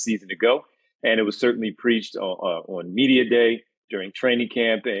year a season ago. And it was certainly preached on media day, during training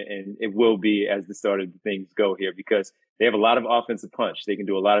camp, and it will be as the start of things go here, because they have a lot of offensive punch. They can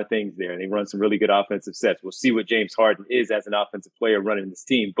do a lot of things there, and they run some really good offensive sets. We'll see what James Harden is as an offensive player running this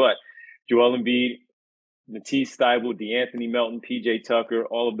team. But Joel Embiid, Matisse Thybulle, DeAnthony Melton, PJ Tucker,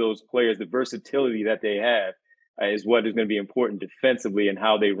 all of those players, the versatility that they have is what is going to be important defensively and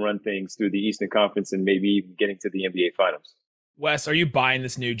how they run things through the Eastern Conference and maybe even getting to the NBA Finals. Wes, are you buying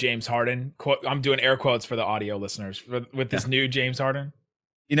this new James Harden? I'm doing air quotes for the audio listeners with this new James Harden.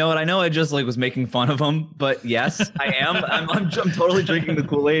 You know what? I know I just was making fun of him, but yes, I am. I'm totally drinking the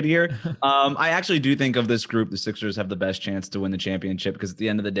Kool-Aid here. I actually do think of this group, the Sixers have the best chance to win the championship, because at the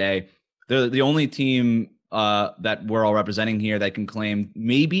end of the day, they're the only team that we're all representing here that can claim,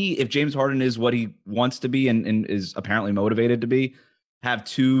 maybe if James Harden is what he wants to be and is apparently motivated to be, have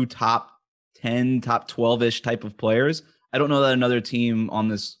two top 10, top 12-ish type of players. I don't know that another team on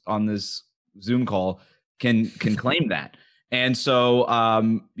this Zoom call can claim that. And so,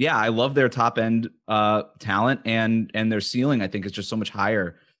 I love their top end talent, and their ceiling, I think, is just so much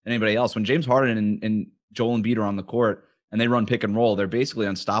higher than anybody else. When James Harden and Joel Embiid are on the court and they run pick and roll, they're basically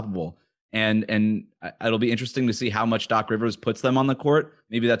unstoppable. And it'll be interesting to see how much Doc Rivers puts them on the court.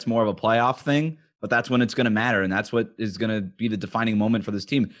 Maybe that's more of a playoff thing, but that's when it's going to matter, and that's what is going to be the defining moment for this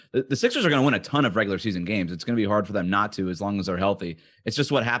team. The Sixers are going to win a ton of regular season games. It's going to be hard for them not to, as long as they're healthy. It's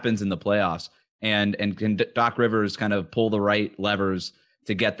just what happens in the playoffs. And can Doc Rivers kind of pull the right levers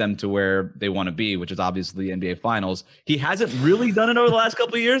to get them to where they want to be, which is obviously the NBA Finals. He hasn't really done it over the last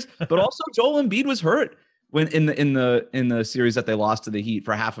couple of years, but also Joel Embiid was hurt when in the series that they lost to the Heat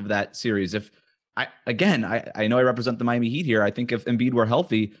for half of that series. I know I represent the Miami Heat here. I think if Embiid were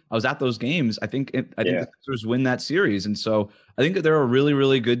healthy, I was at those games. I think the Sixers win that series, and so I think that they're a really,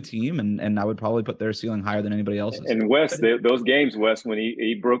 really good team, and I would probably put their ceiling higher than anybody else's. And Wes, those games, Wes, when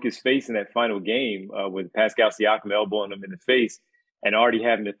he broke his face in that final game with Pascal Siakam elbowing him in the face, and already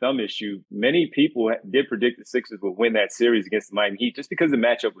having a thumb issue, many people did predict the Sixers would win that series against the Miami Heat just because the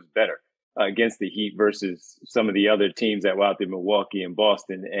matchup was better against the Heat versus some of the other teams that were out there, Milwaukee and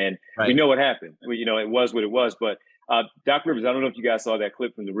Boston. And we know what happened. It was what it was. But Doc Rivers, I don't know if you guys saw that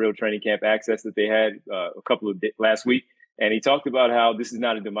clip from the Real Training Camp Access that they had a couple of last week. And he talked about how this is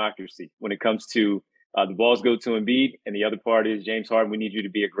not a democracy when it comes to the balls go to Embiid, and the other part is James Harden. We need you to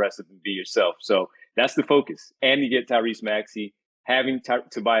be aggressive and be yourself. So that's the focus. And you get Tyrese Maxey, having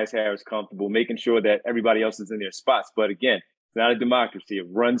Tobias Harris comfortable, making sure that everybody else is in their spots. But again, it's not a democracy. It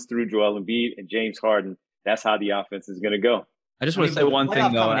runs through Joel Embiid and James Harden. That's how the offense is going to go. I just want to say one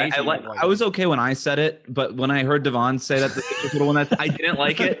thing, though. I was okay when I said it, but when I heard Devon say that the Sixers would have won that, I didn't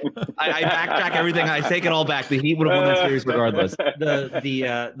like it. I backtrack everything. I take it all back. The Heat would have won that series regardless.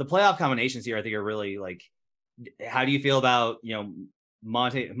 The playoff combinations here, I think, are really like, how do you feel about,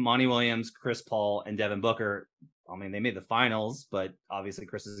 Monty Williams, Chris Paul, and Devin Booker? I mean, they made the finals, but obviously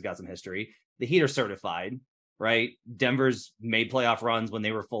Chris has got some history. The Heat are certified, right? Denver's made playoff runs when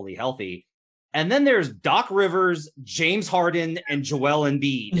they were fully healthy. And then there's Doc Rivers, James Harden, and Joel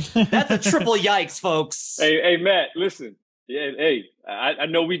Embiid. That's a triple yikes, folks. Hey, Matt, listen. Yeah, hey, I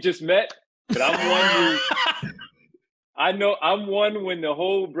know we just met, but I'm one when the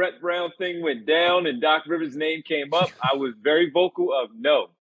whole Brett Brown thing went down and Doc Rivers' name came up. I was very vocal of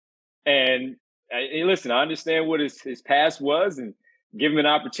no. And listen, I understand what his past was, and give him an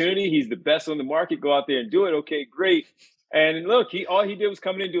opportunity. He's the best on the market. Go out there and do it. Okay, great. And look, all he did was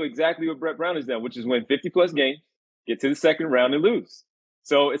come in and do exactly what Brett Brown has done, which is win 50-plus games, get to the second round, and lose.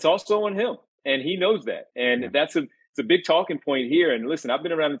 So it's also on him, and he knows that. And it's a big talking point here. And listen, I've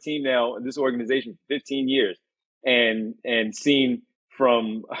been around the team now, this organization, for 15 years, and seen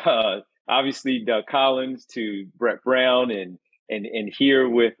from obviously Doug Collins to Brett Brown, and here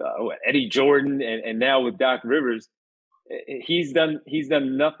with Eddie Jordan, and now with Doc Rivers. He's done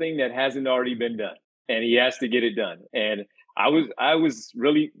nothing that hasn't already been done. And he has to get it done. And I was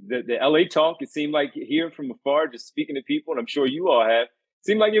really the LA talk. It seemed like here from afar, just speaking to people, and I'm sure you all have,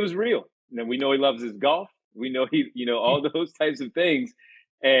 seemed like it was real. And we know he loves his golf. We know all those types of things.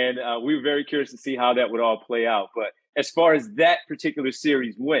 And we were very curious to see how that would all play out. But as far as that particular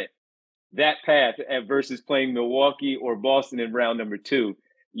series went, that path versus playing Milwaukee or Boston in round number 2,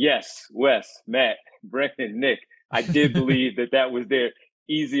 yes, Wes, Matt, Brendan, Nick, I did believe that was their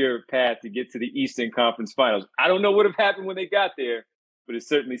easier path to get to the Eastern Conference Finals. I don't know what have happened when they got there, but it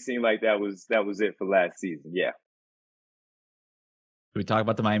certainly seemed like that was it for last season. Yeah. Can we talk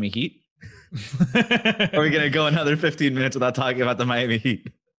about the Miami Heat? Are we going to go another 15 minutes without talking about the Miami Heat?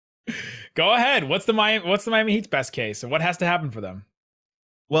 Go ahead. What's the Miami Heat's best case, and what has to happen for them?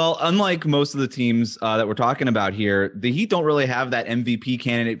 Well, unlike most of the teams that we're talking about here, the Heat don't really have that MVP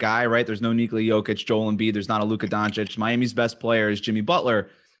candidate guy, right? There's no Nikola Jokic, Joel Embiid. There's not a Luka Doncic. Miami's best player is Jimmy Butler,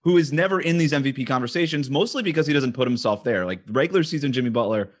 who is never in these MVP conversations, mostly because he doesn't put himself there. Like regular season Jimmy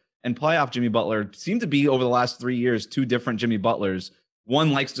Butler and playoff Jimmy Butler seem to be, over the last 3 years, 2 different Jimmy Butlers.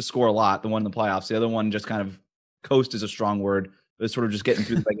 One likes to score a lot, the one in the playoffs. The other one just kind of coast is a strong word, but it's sort of just getting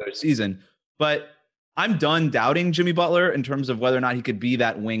through the regular season. But I'm done doubting Jimmy Butler in terms of whether or not he could be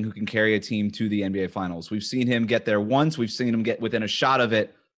that wing who can carry a team to the NBA Finals. We've seen him get there once. We've seen him get within a shot of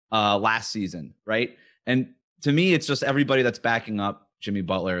it last season, right? And to me, it's just everybody that's backing up Jimmy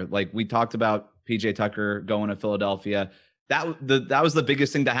Butler. Like we talked about PJ Tucker going to Philadelphia. That was the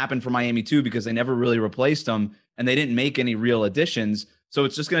biggest thing that happened for Miami too, because they never really replaced him and they didn't make any real additions. So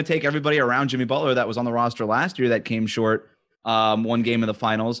it's just going to take everybody around Jimmy Butler that was on the roster last year that came short one game in the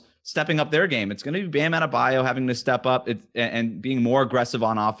finals, stepping up their game. It's going to be Bam Adebayo having to step up and being more aggressive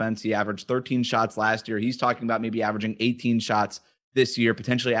on offense. He averaged 13 shots last year. He's talking about maybe averaging 18 shots this year,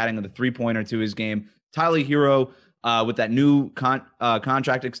 potentially adding the 3-pointer to his game. Tyler Hero, with that new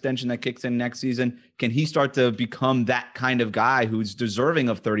contract extension that kicks in next season, can he start to become that kind of guy who's deserving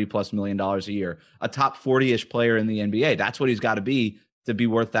of $30+ million a year, a top 40-ish player in the NBA? That's what he's got to be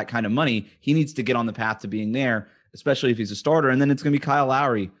worth that kind of money. He needs to get on the path to being there, especially if he's a starter. And then it's going to be Kyle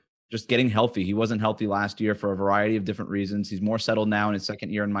Lowry just getting healthy. He wasn't healthy last year for a variety of different reasons. He's more settled now in his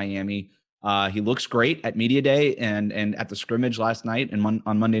second year in Miami. He looks great at media day and at the scrimmage last night and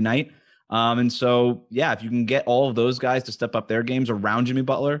on Monday night. And so, yeah, if you can get all of those guys to step up their games around Jimmy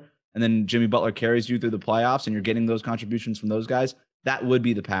Butler, and then Jimmy Butler carries you through the playoffs and you're getting those contributions from those guys, that would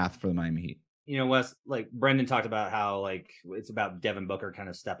be the path for the Miami Heat. Wes, like Brendan talked about how like it's about Devin Booker kind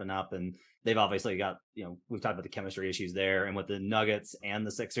of stepping up, and they've obviously got, we've talked about the chemistry issues there, and with the Nuggets and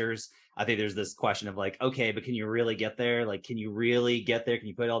the Sixers, I think there's this question of like, okay, but can you really get there? Like, can you really get there? Can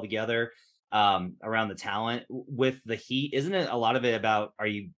you put it all together around the talent? With the Heat, isn't it a lot of it about,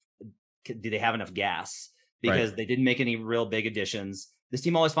 do they have enough gas? because they didn't make any real big additions. This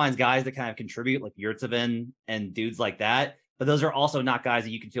team always finds guys that kind of contribute, like Yurtseven and dudes like that. But those are also not guys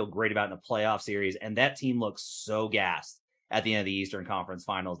that you can feel great about in a playoff series. And that team looks so gassed at the end of the Eastern Conference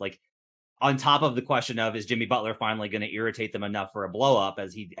Finals. Like, on top of the question of, is Jimmy Butler finally going to irritate them enough for a blow up,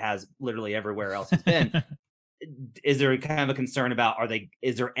 as he has literally everywhere else he's been? Is there kind of a concern about,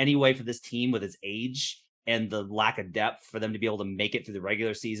 is there any way for this team with its age and the lack of depth for them to be able to make it through the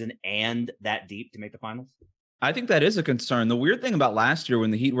regular season and that deep to make the finals? I think that is a concern. The weird thing about last year when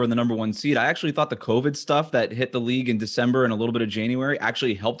the Heat were in the number 1 seed, I actually thought the COVID stuff that hit the league in December and a little bit of January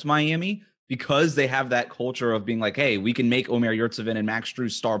actually helped Miami, because they have that culture of being like, hey, we can make Omer Yurtseven and Max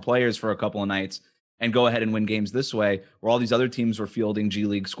Strus star players for a couple of nights and go ahead and win games this way, where all these other teams were fielding G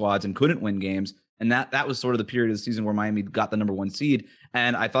League squads and couldn't win games. And that was sort of the period of the season where Miami got the number 1 seed.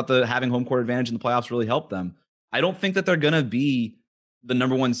 And I thought having home court advantage in the playoffs really helped them. I don't think that they're going to be the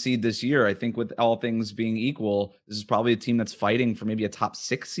number 1 seed this year. I think with all things being equal, this is probably a team that's fighting for maybe a top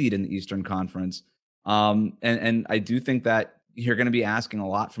 6 seed in the Eastern Conference. And I do think that you're going to be asking a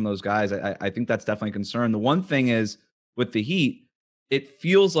lot from those guys. I think that's definitely a concern. The one thing is with the Heat, it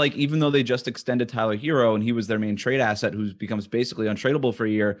feels like even though they just extended Tyler Hero and he was their main trade asset, who becomes basically untradeable for a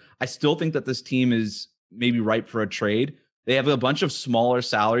year, I still think that this team is maybe ripe for a trade. They have a bunch of smaller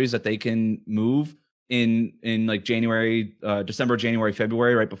salaries that they can move in like December, January,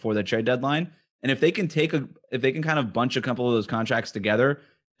 February, right before the trade deadline. And if they can kind of bunch a couple of those contracts together,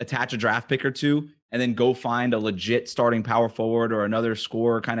 attach a draft pick or two, and then go find a legit starting power forward or another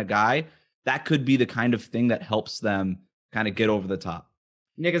scorer kind of guy, that could be the kind of thing that helps them kind of get over the top.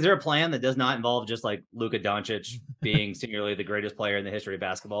 Nick, is there a plan that does not involve just like Luka Doncic being singularly the greatest player in the history of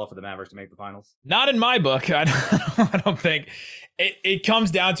basketball for the Mavericks to make the finals? Not in my book. I don't think. It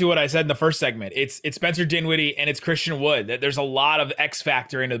comes down to what I said in the first segment. It's Spencer Dinwiddie and it's Christian Wood. There's a lot of X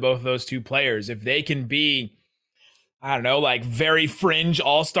factor into both of those two players. If they can be, I don't know, like very fringe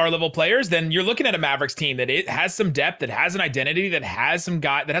all-star level players, then you're looking at a Mavericks team that it has some depth, that has an identity, that has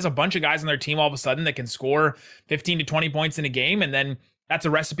a bunch of guys on their team all of a sudden that can score 15 to 20 points in a game. And then that's a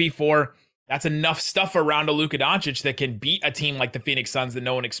recipe for, that's enough stuff around a Luka Doncic that can beat a team like the Phoenix Suns that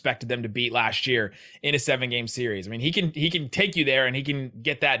no one expected them to beat last year in a 7-game series. I mean, he can take you there and he can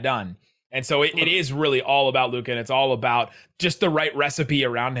get that done. And so it is really all about Luka, and it's all about just the right recipe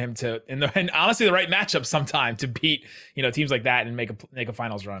around him and honestly the right matchup sometime to beat, teams like that and make a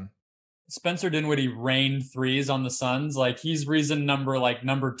finals run. Spencer Dinwiddie rained threes on the Suns. Like, he's reason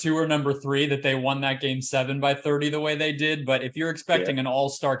number 2 or number 3 that they won that game 7 by 30 the way they did. But if you're expecting an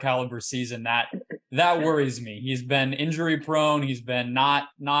all-star caliber season, that worries me. He's been injury prone. He's been not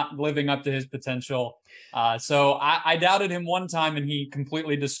living up to his potential. So I doubted him one time and he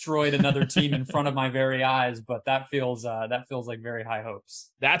completely destroyed another team in front of my very eyes. But that feels like very high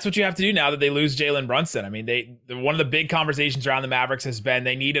hopes. That's what you have to do now that they lose Jalen Brunson. I mean, one of the big conversations around the Mavericks has been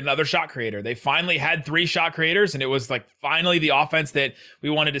they need another shot creator. They finally had 3 shot creators, and it was like finally the offense that we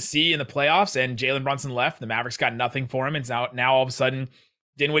wanted to see in the playoffs. And Jalen Brunson left. The Mavericks got nothing for him, and now all of a sudden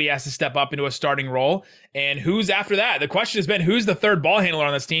Dinwiddie has to step up into a starting role. And who's after that? The question has been, who's the third ball handler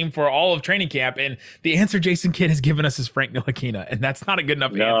on this team for all of training camp? And the answer Jason Kidd has given us is Frank Ntilikina. And that's not a good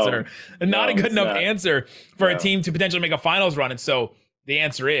enough answer. Not a good enough answer for a team to potentially make a finals run. And so the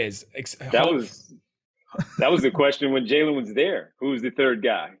answer is that was the question when Jalen was there. Who's the third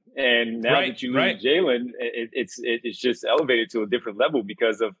guy? And now that you lose Jalen, it's just elevated to a different level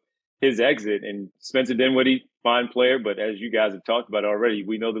because of his exit. And Spencer Dinwiddie, fine player, but as you guys have talked about already,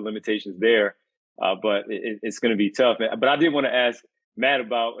 we know the limitations there. But it's going to be tough. But I did want to ask Matt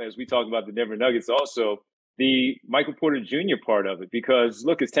about, as we talked about the Denver Nuggets, also the Michael Porter Jr. part of it, because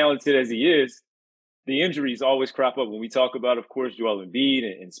look, as talented as he is, the injuries always crop up when we talk about, of course, Joel Embiid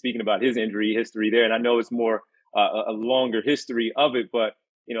and speaking about his injury history there. And I know it's more a longer history of it, but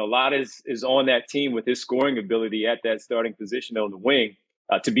a lot is on that team with his scoring ability at that starting position on the wing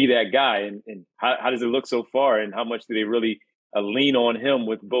to be that guy. And how does it look so far? And how much do they really lean on him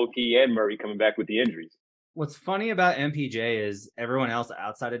with both he and Murray coming back with the injuries? What's funny about MPJ is everyone else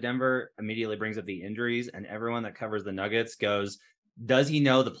outside of Denver immediately brings up the injuries, and everyone that covers the Nuggets goes, does he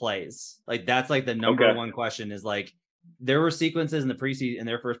know the plays? Like, that's like the number one question is like, there were sequences in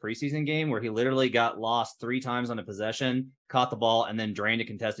their first preseason game where he literally got lost 3 times on a possession, caught the ball, and then drained a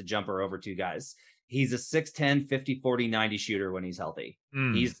contested jumper over 2 guys. He's a 6'10", 50, 40, 90 shooter when he's healthy.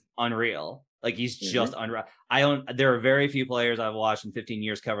 He's unreal. Like, he's just unreal. There are very few players I've watched in 15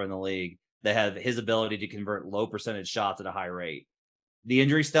 years covering the league that have his ability to convert low percentage shots at a high rate. The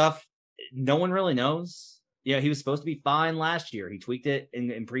injury stuff, no one really knows. Yeah, he was supposed to be fine last year. He tweaked it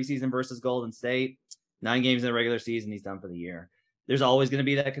in preseason versus Golden State. 9 games in the regular season, he's done for the year. There's always going to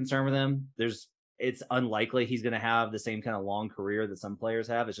be that concern with him. it's unlikely he's going to have the same kind of long career that some players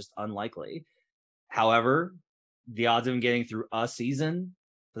have. It's just unlikely. However, the odds of him getting through a season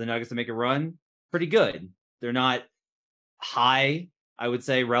for the Nuggets to make a run, pretty good. They're not high, I would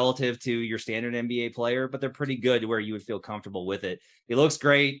say, relative to your standard NBA player, but they're pretty good to where you would feel comfortable with it. He looks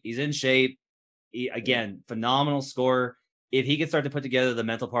great. He's in shape. Again, phenomenal scorer. If he can start to put together the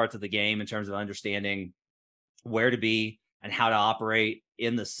mental parts of the game in terms of understanding where to be and how to operate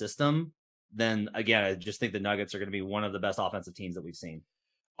in the system, then again, I just think the Nuggets are going to be one of the best offensive teams that we've seen.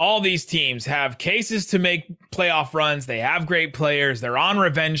 All these teams have cases to make playoff runs. They have great players. They're on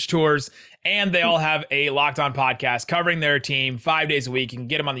revenge tours, and they all have a Locked On podcast covering their team 5 days a week. You can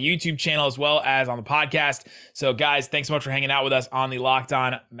get them on the YouTube channel as well as on the podcast. So, guys, thanks so much for hanging out with us on the Locked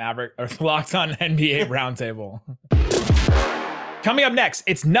On Maverick or Locked On NBA Roundtable. Coming up next,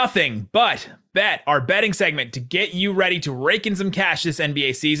 it's nothing but bet, our betting segment to get you ready to rake in some cash this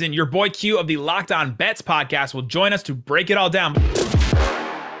NBA season. Your boy Q of the Locked On Bets podcast will join us to break it all down.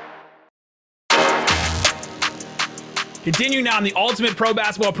 Continue now on the Ultimate Pro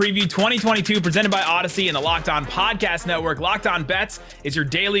Basketball Preview 2022 presented by Odyssey and the Locked On Podcast Network. Locked On Bets is your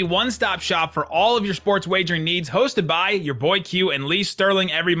daily one-stop shop for all of your sports wagering needs, hosted by your boy Q and Lee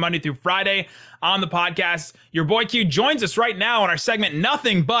Sterling every Monday through Friday on the podcast. Your boy Q joins us right now on our segment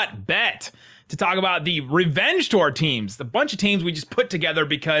Nothing But Bet to talk about the revenge tour teams, the bunch of teams we just put together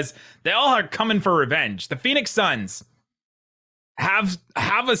because they all are coming for revenge. The Phoenix Suns have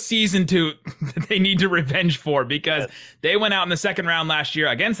a season that they need to revenge for because they went out in the second round last year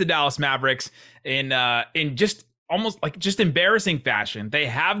against the Dallas Mavericks in just almost like just embarrassing fashion. They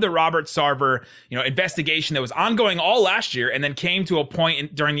have the Robert Sarver, investigation that was ongoing all last year and then came to a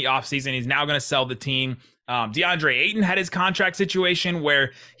point during the offseason. He's now going to sell the team. DeAndre Ayton had his contract situation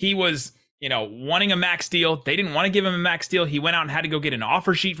where he was wanting a max deal. They didn't want to give him a max deal. He went out and had to go get an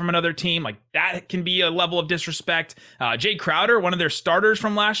offer sheet from another team. Like, that can be a level of disrespect. Jay Crowder, one of their starters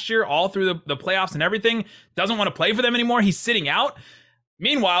from last year, all through the playoffs and everything, doesn't want to play for them anymore. He's sitting out.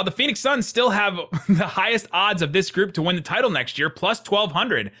 Meanwhile, the Phoenix Suns still have the highest odds of this group to win the title next year, plus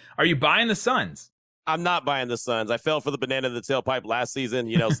 1,200. Are you buying the Suns? I'm not buying the Suns. I fell for the banana in the tailpipe last season,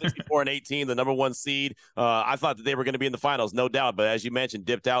 64-18, the number one seed. I thought that they were going to be in the finals, no doubt. But as you mentioned,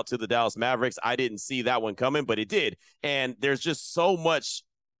 dipped out to the Dallas Mavericks. I didn't see that one coming, but it did. And there's just so much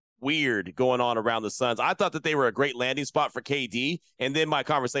weird going on around the Suns. I thought that they were a great landing spot for KD, and then my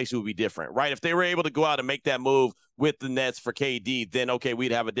conversation would be different, right? If they were able to go out and make that move with the Nets for KD, then okay,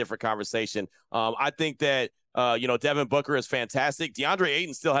 we'd have a different conversation. I think that Devin Booker is fantastic. DeAndre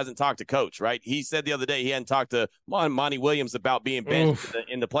Ayton still hasn't talked to coach, right? He said the other day he hadn't talked to Monty Williams about being benched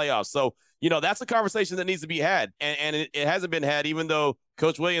in the playoffs. So, that's a conversation that needs to be had. And it hasn't been had, even though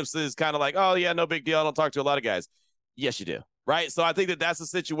Coach Williams is kind of like, oh, yeah, no big deal. I don't talk to a lot of guys. Yes, you do. Right. So I think that that's a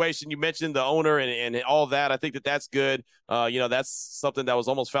situation. You mentioned the owner and all that. I think that that's good. That's something that was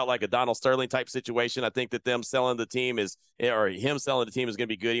almost felt like a Donald Sterling type situation. I think that him selling the team is going to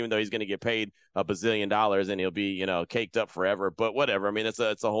be good, even though he's going to get paid $1 bazillion and he'll be, caked up forever. But whatever. I mean, it's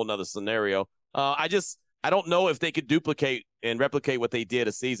a whole nother scenario. I don't know if they could duplicate and replicate what they did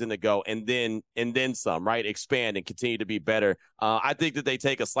a season ago and then some, right? Expand and continue to be better. I think that they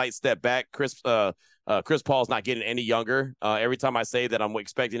take a slight step back. Chris Paul's not getting any younger. Every time I say that I'm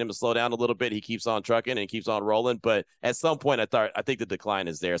expecting him to slow down a little bit, he keeps on trucking and keeps on rolling. But at some point, I think the decline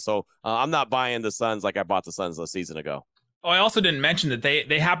is there. So I'm not buying the Suns like I bought the Suns a season ago. Oh, I also didn't mention that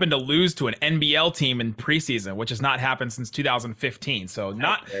they happened to lose to an NBL team in preseason, which has not happened since 2015. So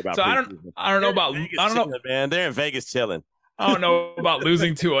I don't know about man. They're in Vegas chilling. I don't know about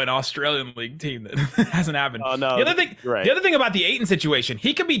losing to an Australian league team that hasn't happened. Oh, no. The other thing about the Ayton situation,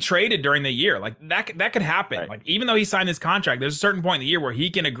 he could be traded during the year. Like that could happen. Right. Like, even though he signed this contract, there's a certain point in the year where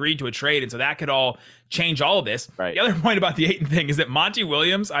he can agree to a trade, and so that could all change all of this. Right. The other point about the Ayton thing is that Monty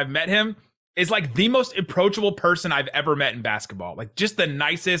Williams, I've met him, is like the most approachable person I've ever met in basketball. Like, just the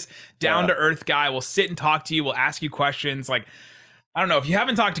nicest, down to earth guy. Will sit and talk to you. Will ask you questions. Like, I don't know if you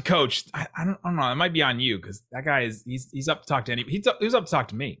haven't talked to Coach. I don't know. It might be on you because that guy he's up to talk to anybody. He's up to talk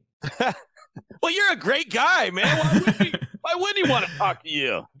to me. Well, you're a great guy, man. Why wouldn't he want to talk to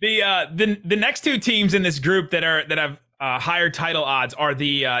you? The next two teams in this group that have higher title odds are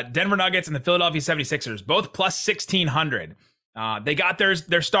the Denver Nuggets and the Philadelphia 76ers, both plus 1,600. They got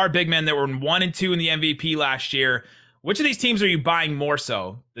their star big men that were 1 and 2 in the MVP last year. Which of these teams are you buying more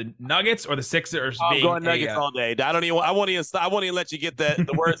so? The Nuggets or the Sixers? I'm going Nuggets all day. I won't even let you get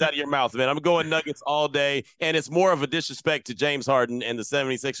the words out of your mouth, man. I'm going Nuggets all day, and it's more of a disrespect to James Harden and the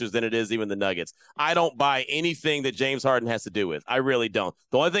 76ers than it is even the Nuggets. I don't buy anything that James Harden has to do with. I really don't.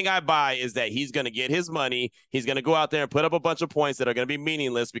 The only thing I buy is that he's going to get his money. He's going to go out there and put up a bunch of points that are going to be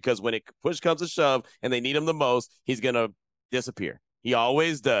meaningless because when push comes to shove and they need him the most, he's going to disappear. He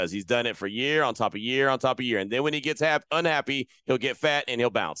always does. He's done it for year on top of year on top of year. And then when he gets unhappy, he'll get fat and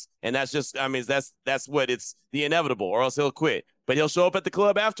he'll bounce. And that's just, that's what it's the inevitable, or else he'll quit. But he'll show up at the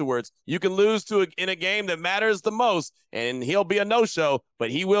club afterwards. You can lose in a game that matters the most, and he'll be a no-show,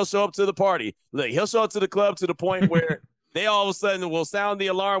 but he will show up to the party. Look, he'll show up to the club to the point where they all of a sudden will sound the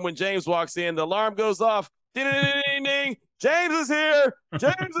alarm when James walks in. The alarm goes off. Ding, ding, ding, ding. James is here.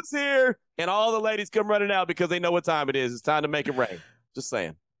 James is here. And all the ladies come running out because they know what time it is. It's time to make it rain. Just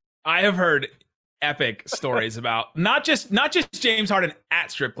saying. I have heard epic stories about not just James Harden at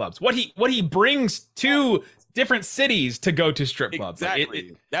strip clubs. What he brings to different cities to go to strip clubs.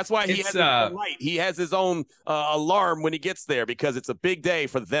 Exactly. That's why he has his own light. He has his own alarm when he gets there because it's a big day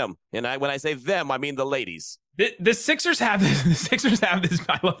for them. And when I say them, I mean the ladies. The Sixers have this. The Sixers have this.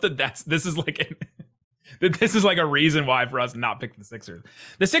 I love that. This is like a reason why for us to not pick the Sixers.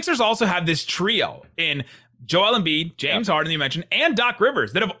 The Sixers also have this trio in Joel Embiid, James Harden, you mentioned, and Doc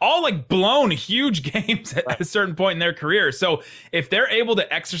Rivers that have all like blown huge games at a certain point in their career. So if they're able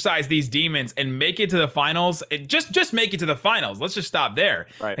to exercise these demons and make it to the finals, just make it to the finals. Let's just stop there.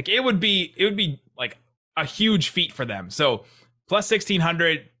 Right. Like it would be like a huge feat for them. So plus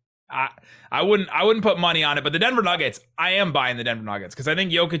 1,600. I wouldn't put money on it, but the Denver Nuggets, I am buying the Denver Nuggets because I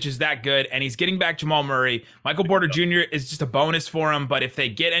think Jokic is that good and he's getting back Jamal Murray. Michael Porter Jr. is just a bonus for him, but if they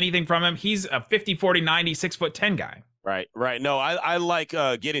get anything from him, he's a 50, 40, 90, 6'10" guy. Right. No, I like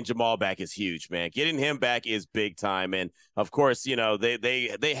getting Jamal back is huge, man. Getting him back is big time. And of course,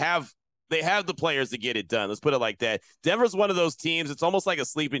 they have the players to get it done. Let's put it like that. Denver's one of those teams. It's almost like a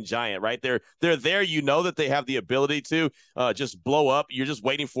sleeping giant, right? They're there. You know that they have the ability to just blow up. You're just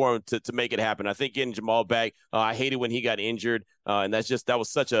waiting for them to make it happen. I think getting Jamal back, I hated when he got injured. And that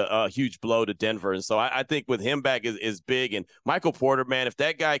was such a huge blow to Denver. And so I think with him back is big. And Michael Porter, man, if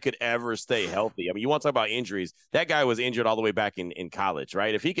that guy could ever stay healthy, I mean, you want to talk about injuries. That guy was injured all the way back in college,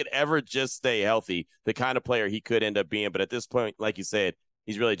 right? If he could ever just stay healthy, the kind of player he could end up being. But at this point, like you said,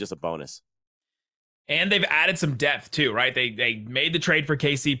 he's really just a bonus. And they've added some depth too, right? They made the trade for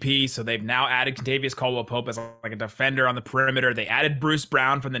KCP, so they've now added Kentavious Caldwell-Pope as like a defender on the perimeter. They added Bruce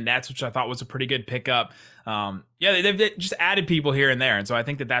Brown from the Nets, which I thought was a pretty good pickup. They've just added people here and there, and so I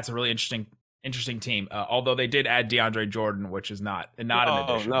think that's a really interesting team. Although they did add DeAndre Jordan, which is not an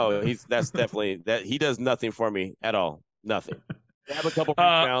addition. No, that's definitely that. He does nothing for me at all. Nothing. They have a couple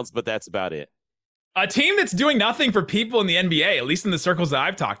rebounds, but that's about it. A team that's doing nothing for people in the NBA, at least in the circles that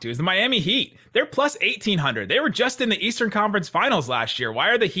I've talked to, is the Miami Heat. They're plus 1,800. They were just in the Eastern Conference Finals last year. Why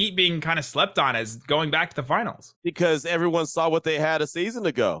are the Heat being kind of slept on as going back to the finals? Because everyone saw what they had a season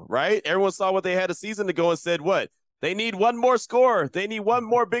ago, right? Everyone saw what they had a season ago and said, what? They need one more scorer. They need one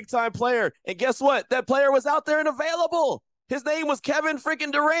more big-time player. And guess what? That player was out there and available. His name was Kevin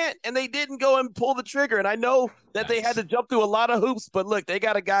freaking Durant, and they didn't go and pull the trigger. And I know that they had to jump through a lot of hoops, but look, they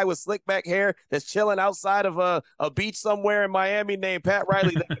got a guy with slick back hair that's chilling outside of a beach somewhere in Miami named Pat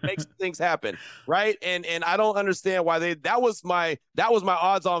Riley that can make some things happen, right? And I don't understand why that was my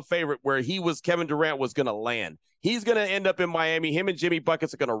odds-on favorite where Kevin Durant was going to land. He's going to end up in Miami. Him and Jimmy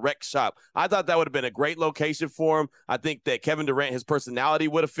Buckets are going to wreck shop. I thought that would have been a great location for him. I think that Kevin Durant, his personality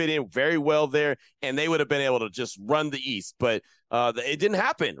would have fit in very well there, and they would have been able to just run the East. But it didn't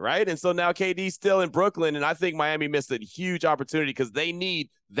happen, right? And so now KD's still in Brooklyn, and I think Miami missed a huge opportunity because they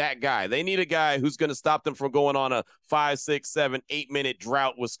need that guy. They need a guy who's going to stop them from going on a 5, 6, 7, 8-minute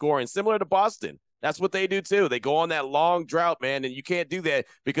drought with scoring, similar to Boston. That's what they do too. They go on that long drought, man, and you can't do that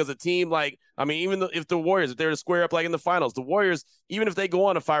because a team if the Warriors, if they're to square up like in the finals, the Warriors, even if they go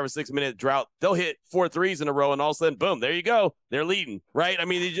on a 5 or 6 minute drought, they'll hit 4 threes in a row, and all of a sudden, boom, there you go, they're leading, right? I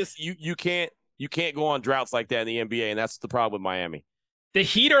mean, you can't go on droughts like that in the NBA, and that's the problem with Miami. The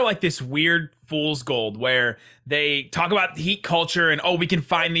Heat are like this weird fool's gold where they talk about Heat culture and, we can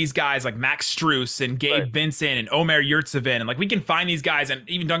find these guys like Max Strus and Gabe Vincent and Omer Yurtseven. And like, we can find these guys and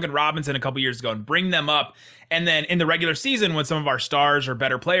even Duncan Robinson a couple years ago and bring them up. And then in the regular season, when some of our stars or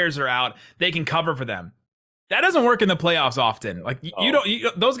better players are out, they can cover for them. That doesn't work in the playoffs often. Like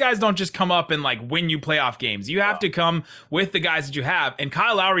those guys don't just come up and like win you playoff games. You have to come with the guys that you have. And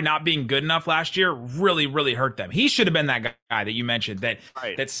Kyle Lowry not being good enough last year really, really hurt them. He should have been that guy that you mentioned that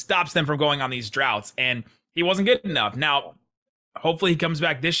stops them from going on these droughts. And he wasn't good enough. Now, hopefully he comes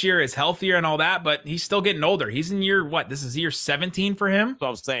back this year, is healthier and all that, but he's still getting older. He's in year, what? This is year 17 for him? That's what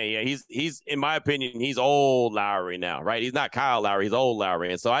I'm saying. Yeah, he's in my opinion, he's old Lowry now, right? He's not Kyle Lowry, he's old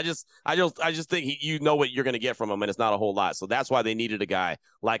Lowry. And so I just think you know what you're going to get from him, and it's not a whole lot. So that's why they needed a guy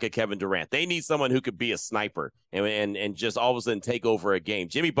like a Kevin Durant. They need someone who could be a sniper and just all of a sudden take over a game.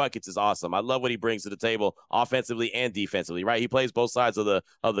 Jimmy Buckets is awesome. I love what he brings to the table offensively and defensively, right? He plays both sides of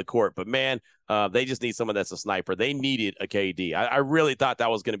the court. But man, they just need someone that's a sniper. They needed a KD. I really thought that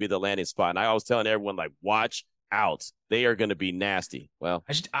was going to be the landing spot. And I was telling everyone, like, watch out. They are going to be nasty. Well,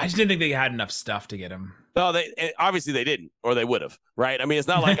 I just didn't think they had enough stuff to get him. No, obviously they didn't, or they would have, right? I mean, it's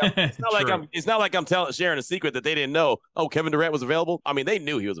not like I'm sharing a secret that they didn't know. Oh, Kevin Durant was available. I mean, they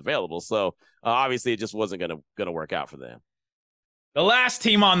knew he was available, so obviously it just wasn't gonna work out for them. The last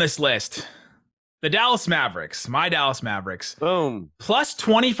team on this list, the Dallas Mavericks, my Dallas Mavericks. Boom. Plus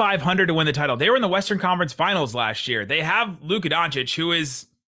 2,500 to win the title. They were in the Western Conference Finals last year. They have Luka Doncic, who is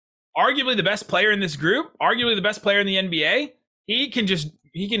arguably the best player in this group, arguably the best player in the NBA. He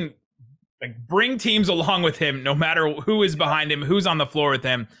can like bring teams along with him no matter who is behind him, who's on the floor with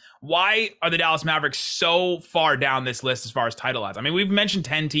him. Why are the Dallas Mavericks so far down this list as far as title odds? I mean, we've mentioned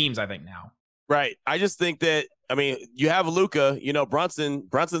 10 teams, I think, now. Right. I just think that, I mean, you have Luka,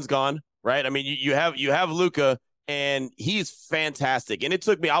 Brunson's gone, right? I mean, you have Luka, and he's fantastic. And it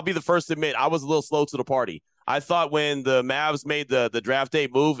took me, I'll be the first to admit, I was a little slow to the party. I thought when the Mavs made the draft day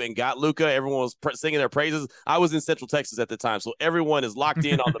move and got Luka, everyone was singing their praises. I was in Central Texas at the time, so everyone is locked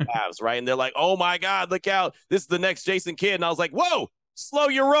in on the Mavs, right? And they're like, oh, my God, look out. This is the next Jason Kidd. And I was like, whoa, slow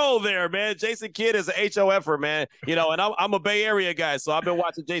your roll there, man. Jason Kidd is an HOFer, man. And I'm a Bay Area guy, so I've been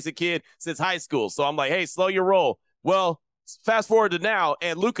watching Jason Kidd since high school. So I'm like, hey, slow your roll. Well, fast forward to now,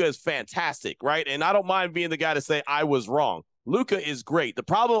 and Luka is fantastic, right? And I don't mind being the guy to say I was wrong. Luka is great. The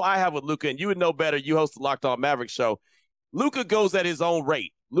problem I have with Luka, and you would know better, you host the Locked On Mavericks show, Luka goes at his own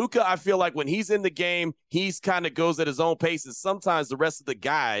rate. Luka, I feel like when he's in the game, he's kind of goes at his own pace, and sometimes the rest of the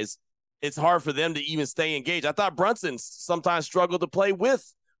guys, it's hard for them to even stay engaged. I thought Brunson sometimes struggled to play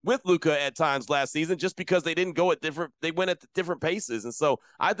with Luka at times last season just because they went at different paces. And so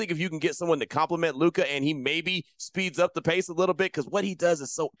I think if you can get someone to complement Luka and he maybe speeds up the pace a little bit, because what he does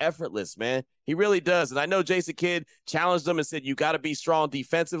is so effortless, man. He really does. And I know Jason Kidd challenged them and said, you got to be strong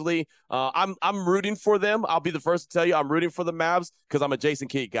defensively. I'm rooting for them. I'll be the first to tell you I'm rooting for the Mavs because I'm a Jason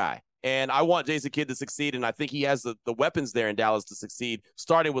Kidd guy. And I want Jason Kidd to succeed, and I think he has the weapons there in Dallas to succeed,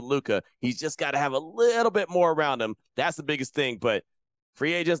 starting with Luka. He's just got to have a little bit more around him. That's the biggest thing. But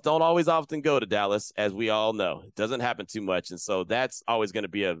free agents don't always often go to Dallas, as we all know. It doesn't happen too much, and so that's always going to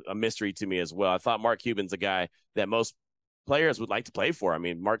be a mystery to me as well. I thought Mark Cuban's a guy that most players would like to play for. I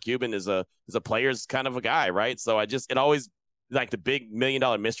mean, Mark Cuban is a player's kind of a guy, right? So it always like the big $1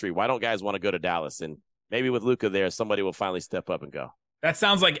 million mystery. Why don't guys want to go to Dallas? And maybe with Luka there, somebody will finally step up and go. That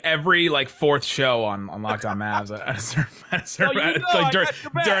sounds like every fourth show on Locked On Mavs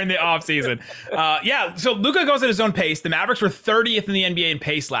during the offseason. Yeah, so Luka goes at his own pace. The Mavericks were 30th in the NBA in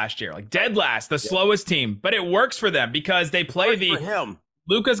pace last year, dead last, the slowest team. But it works for them because they play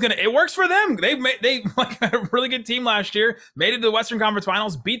it works for them. They had a really good team last year, made it to the Western Conference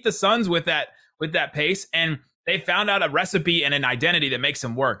Finals, beat the Suns with that pace, and they found out a recipe and an identity that makes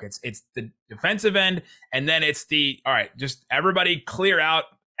them work. It's the defensive end, and then it's all right, just everybody clear out,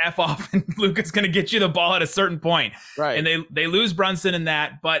 F off, and Luka's going to get you the ball at a certain point. Right. And they lose Brunson in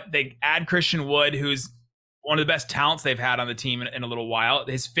that, but they add Christian Wood, who's one of the best talents they've had on the team in a little while.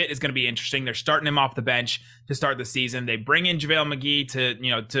 His fit is going to be interesting. They're starting him off the bench to start the season. They bring in JaVale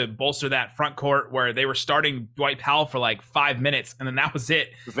McGee to bolster that front court where they were starting Dwight Powell for 5 minutes, and then that was it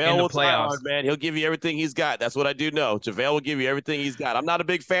JaVale in the playoffs. Hard, man. He'll give you everything he's got. That's what I do know. JaVale will give you everything he's got. I'm not a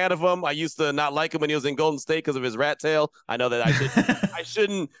big fan of him. I used to not like him when he was in Golden State because of his rat tail. I know that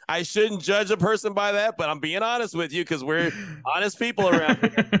I shouldn't judge a person by that, but I'm being honest with you because we're honest people around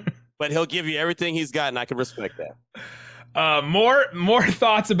here. But he'll give you everything he's got, and I can respect that. More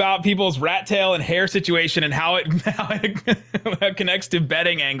thoughts about people's rat tail and hair situation and how it connects to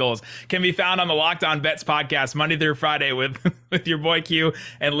betting angles can be found on the Locked On Bets podcast Monday through Friday with your boy Q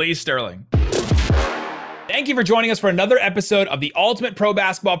and Lee Sterling. Thank you for joining us for another episode of the Ultimate Pro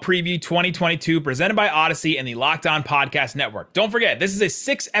Basketball Preview 2022 presented by Odyssey and the Locked On Podcast Network. Don't forget, this is a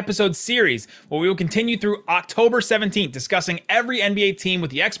 6-episode series where we will continue through October 17th discussing every NBA team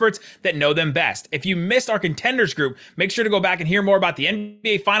with the experts that know them best. If you missed our contenders group, make sure to go back and hear more about the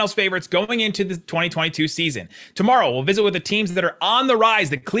NBA Finals favorites going into the 2022 season. Tomorrow, we'll visit with the teams that are on the rise,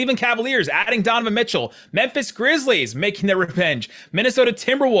 the Cleveland Cavaliers adding Donovan Mitchell, Memphis Grizzlies making their revenge, Minnesota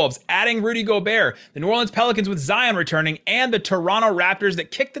Timberwolves adding Rudy Gobert, the New Orleans Pelicans with Zion returning, and the Toronto Raptors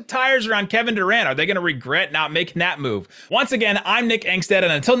that kicked the tires around Kevin Durant. Are they going to regret not making that move? Once again, I'm Nick Engstead,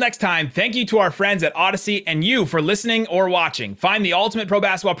 and until next time, thank you to our friends at Odyssey and you for listening or watching. Find the Ultimate Pro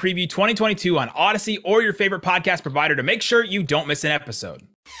Basketball Preview 2022 on Odyssey or your favorite podcast provider to make sure you don't miss an episode.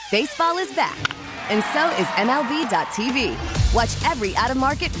 Baseball is back, and so is MLB.tv. Watch every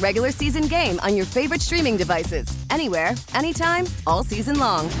out-of-market regular season game on your favorite streaming devices, anywhere, anytime, all season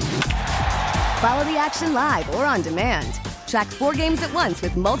long. Follow the action live or on demand. Track 4 games at once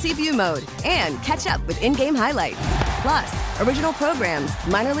with multi-view mode and catch up with in-game highlights. Plus, original programs,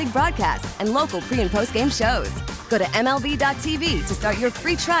 minor league broadcasts, and local pre- and post-game shows. Go to MLB.tv to start your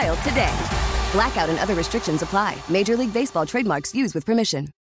free trial today. Blackout and other restrictions apply. Major League Baseball trademarks used with permission.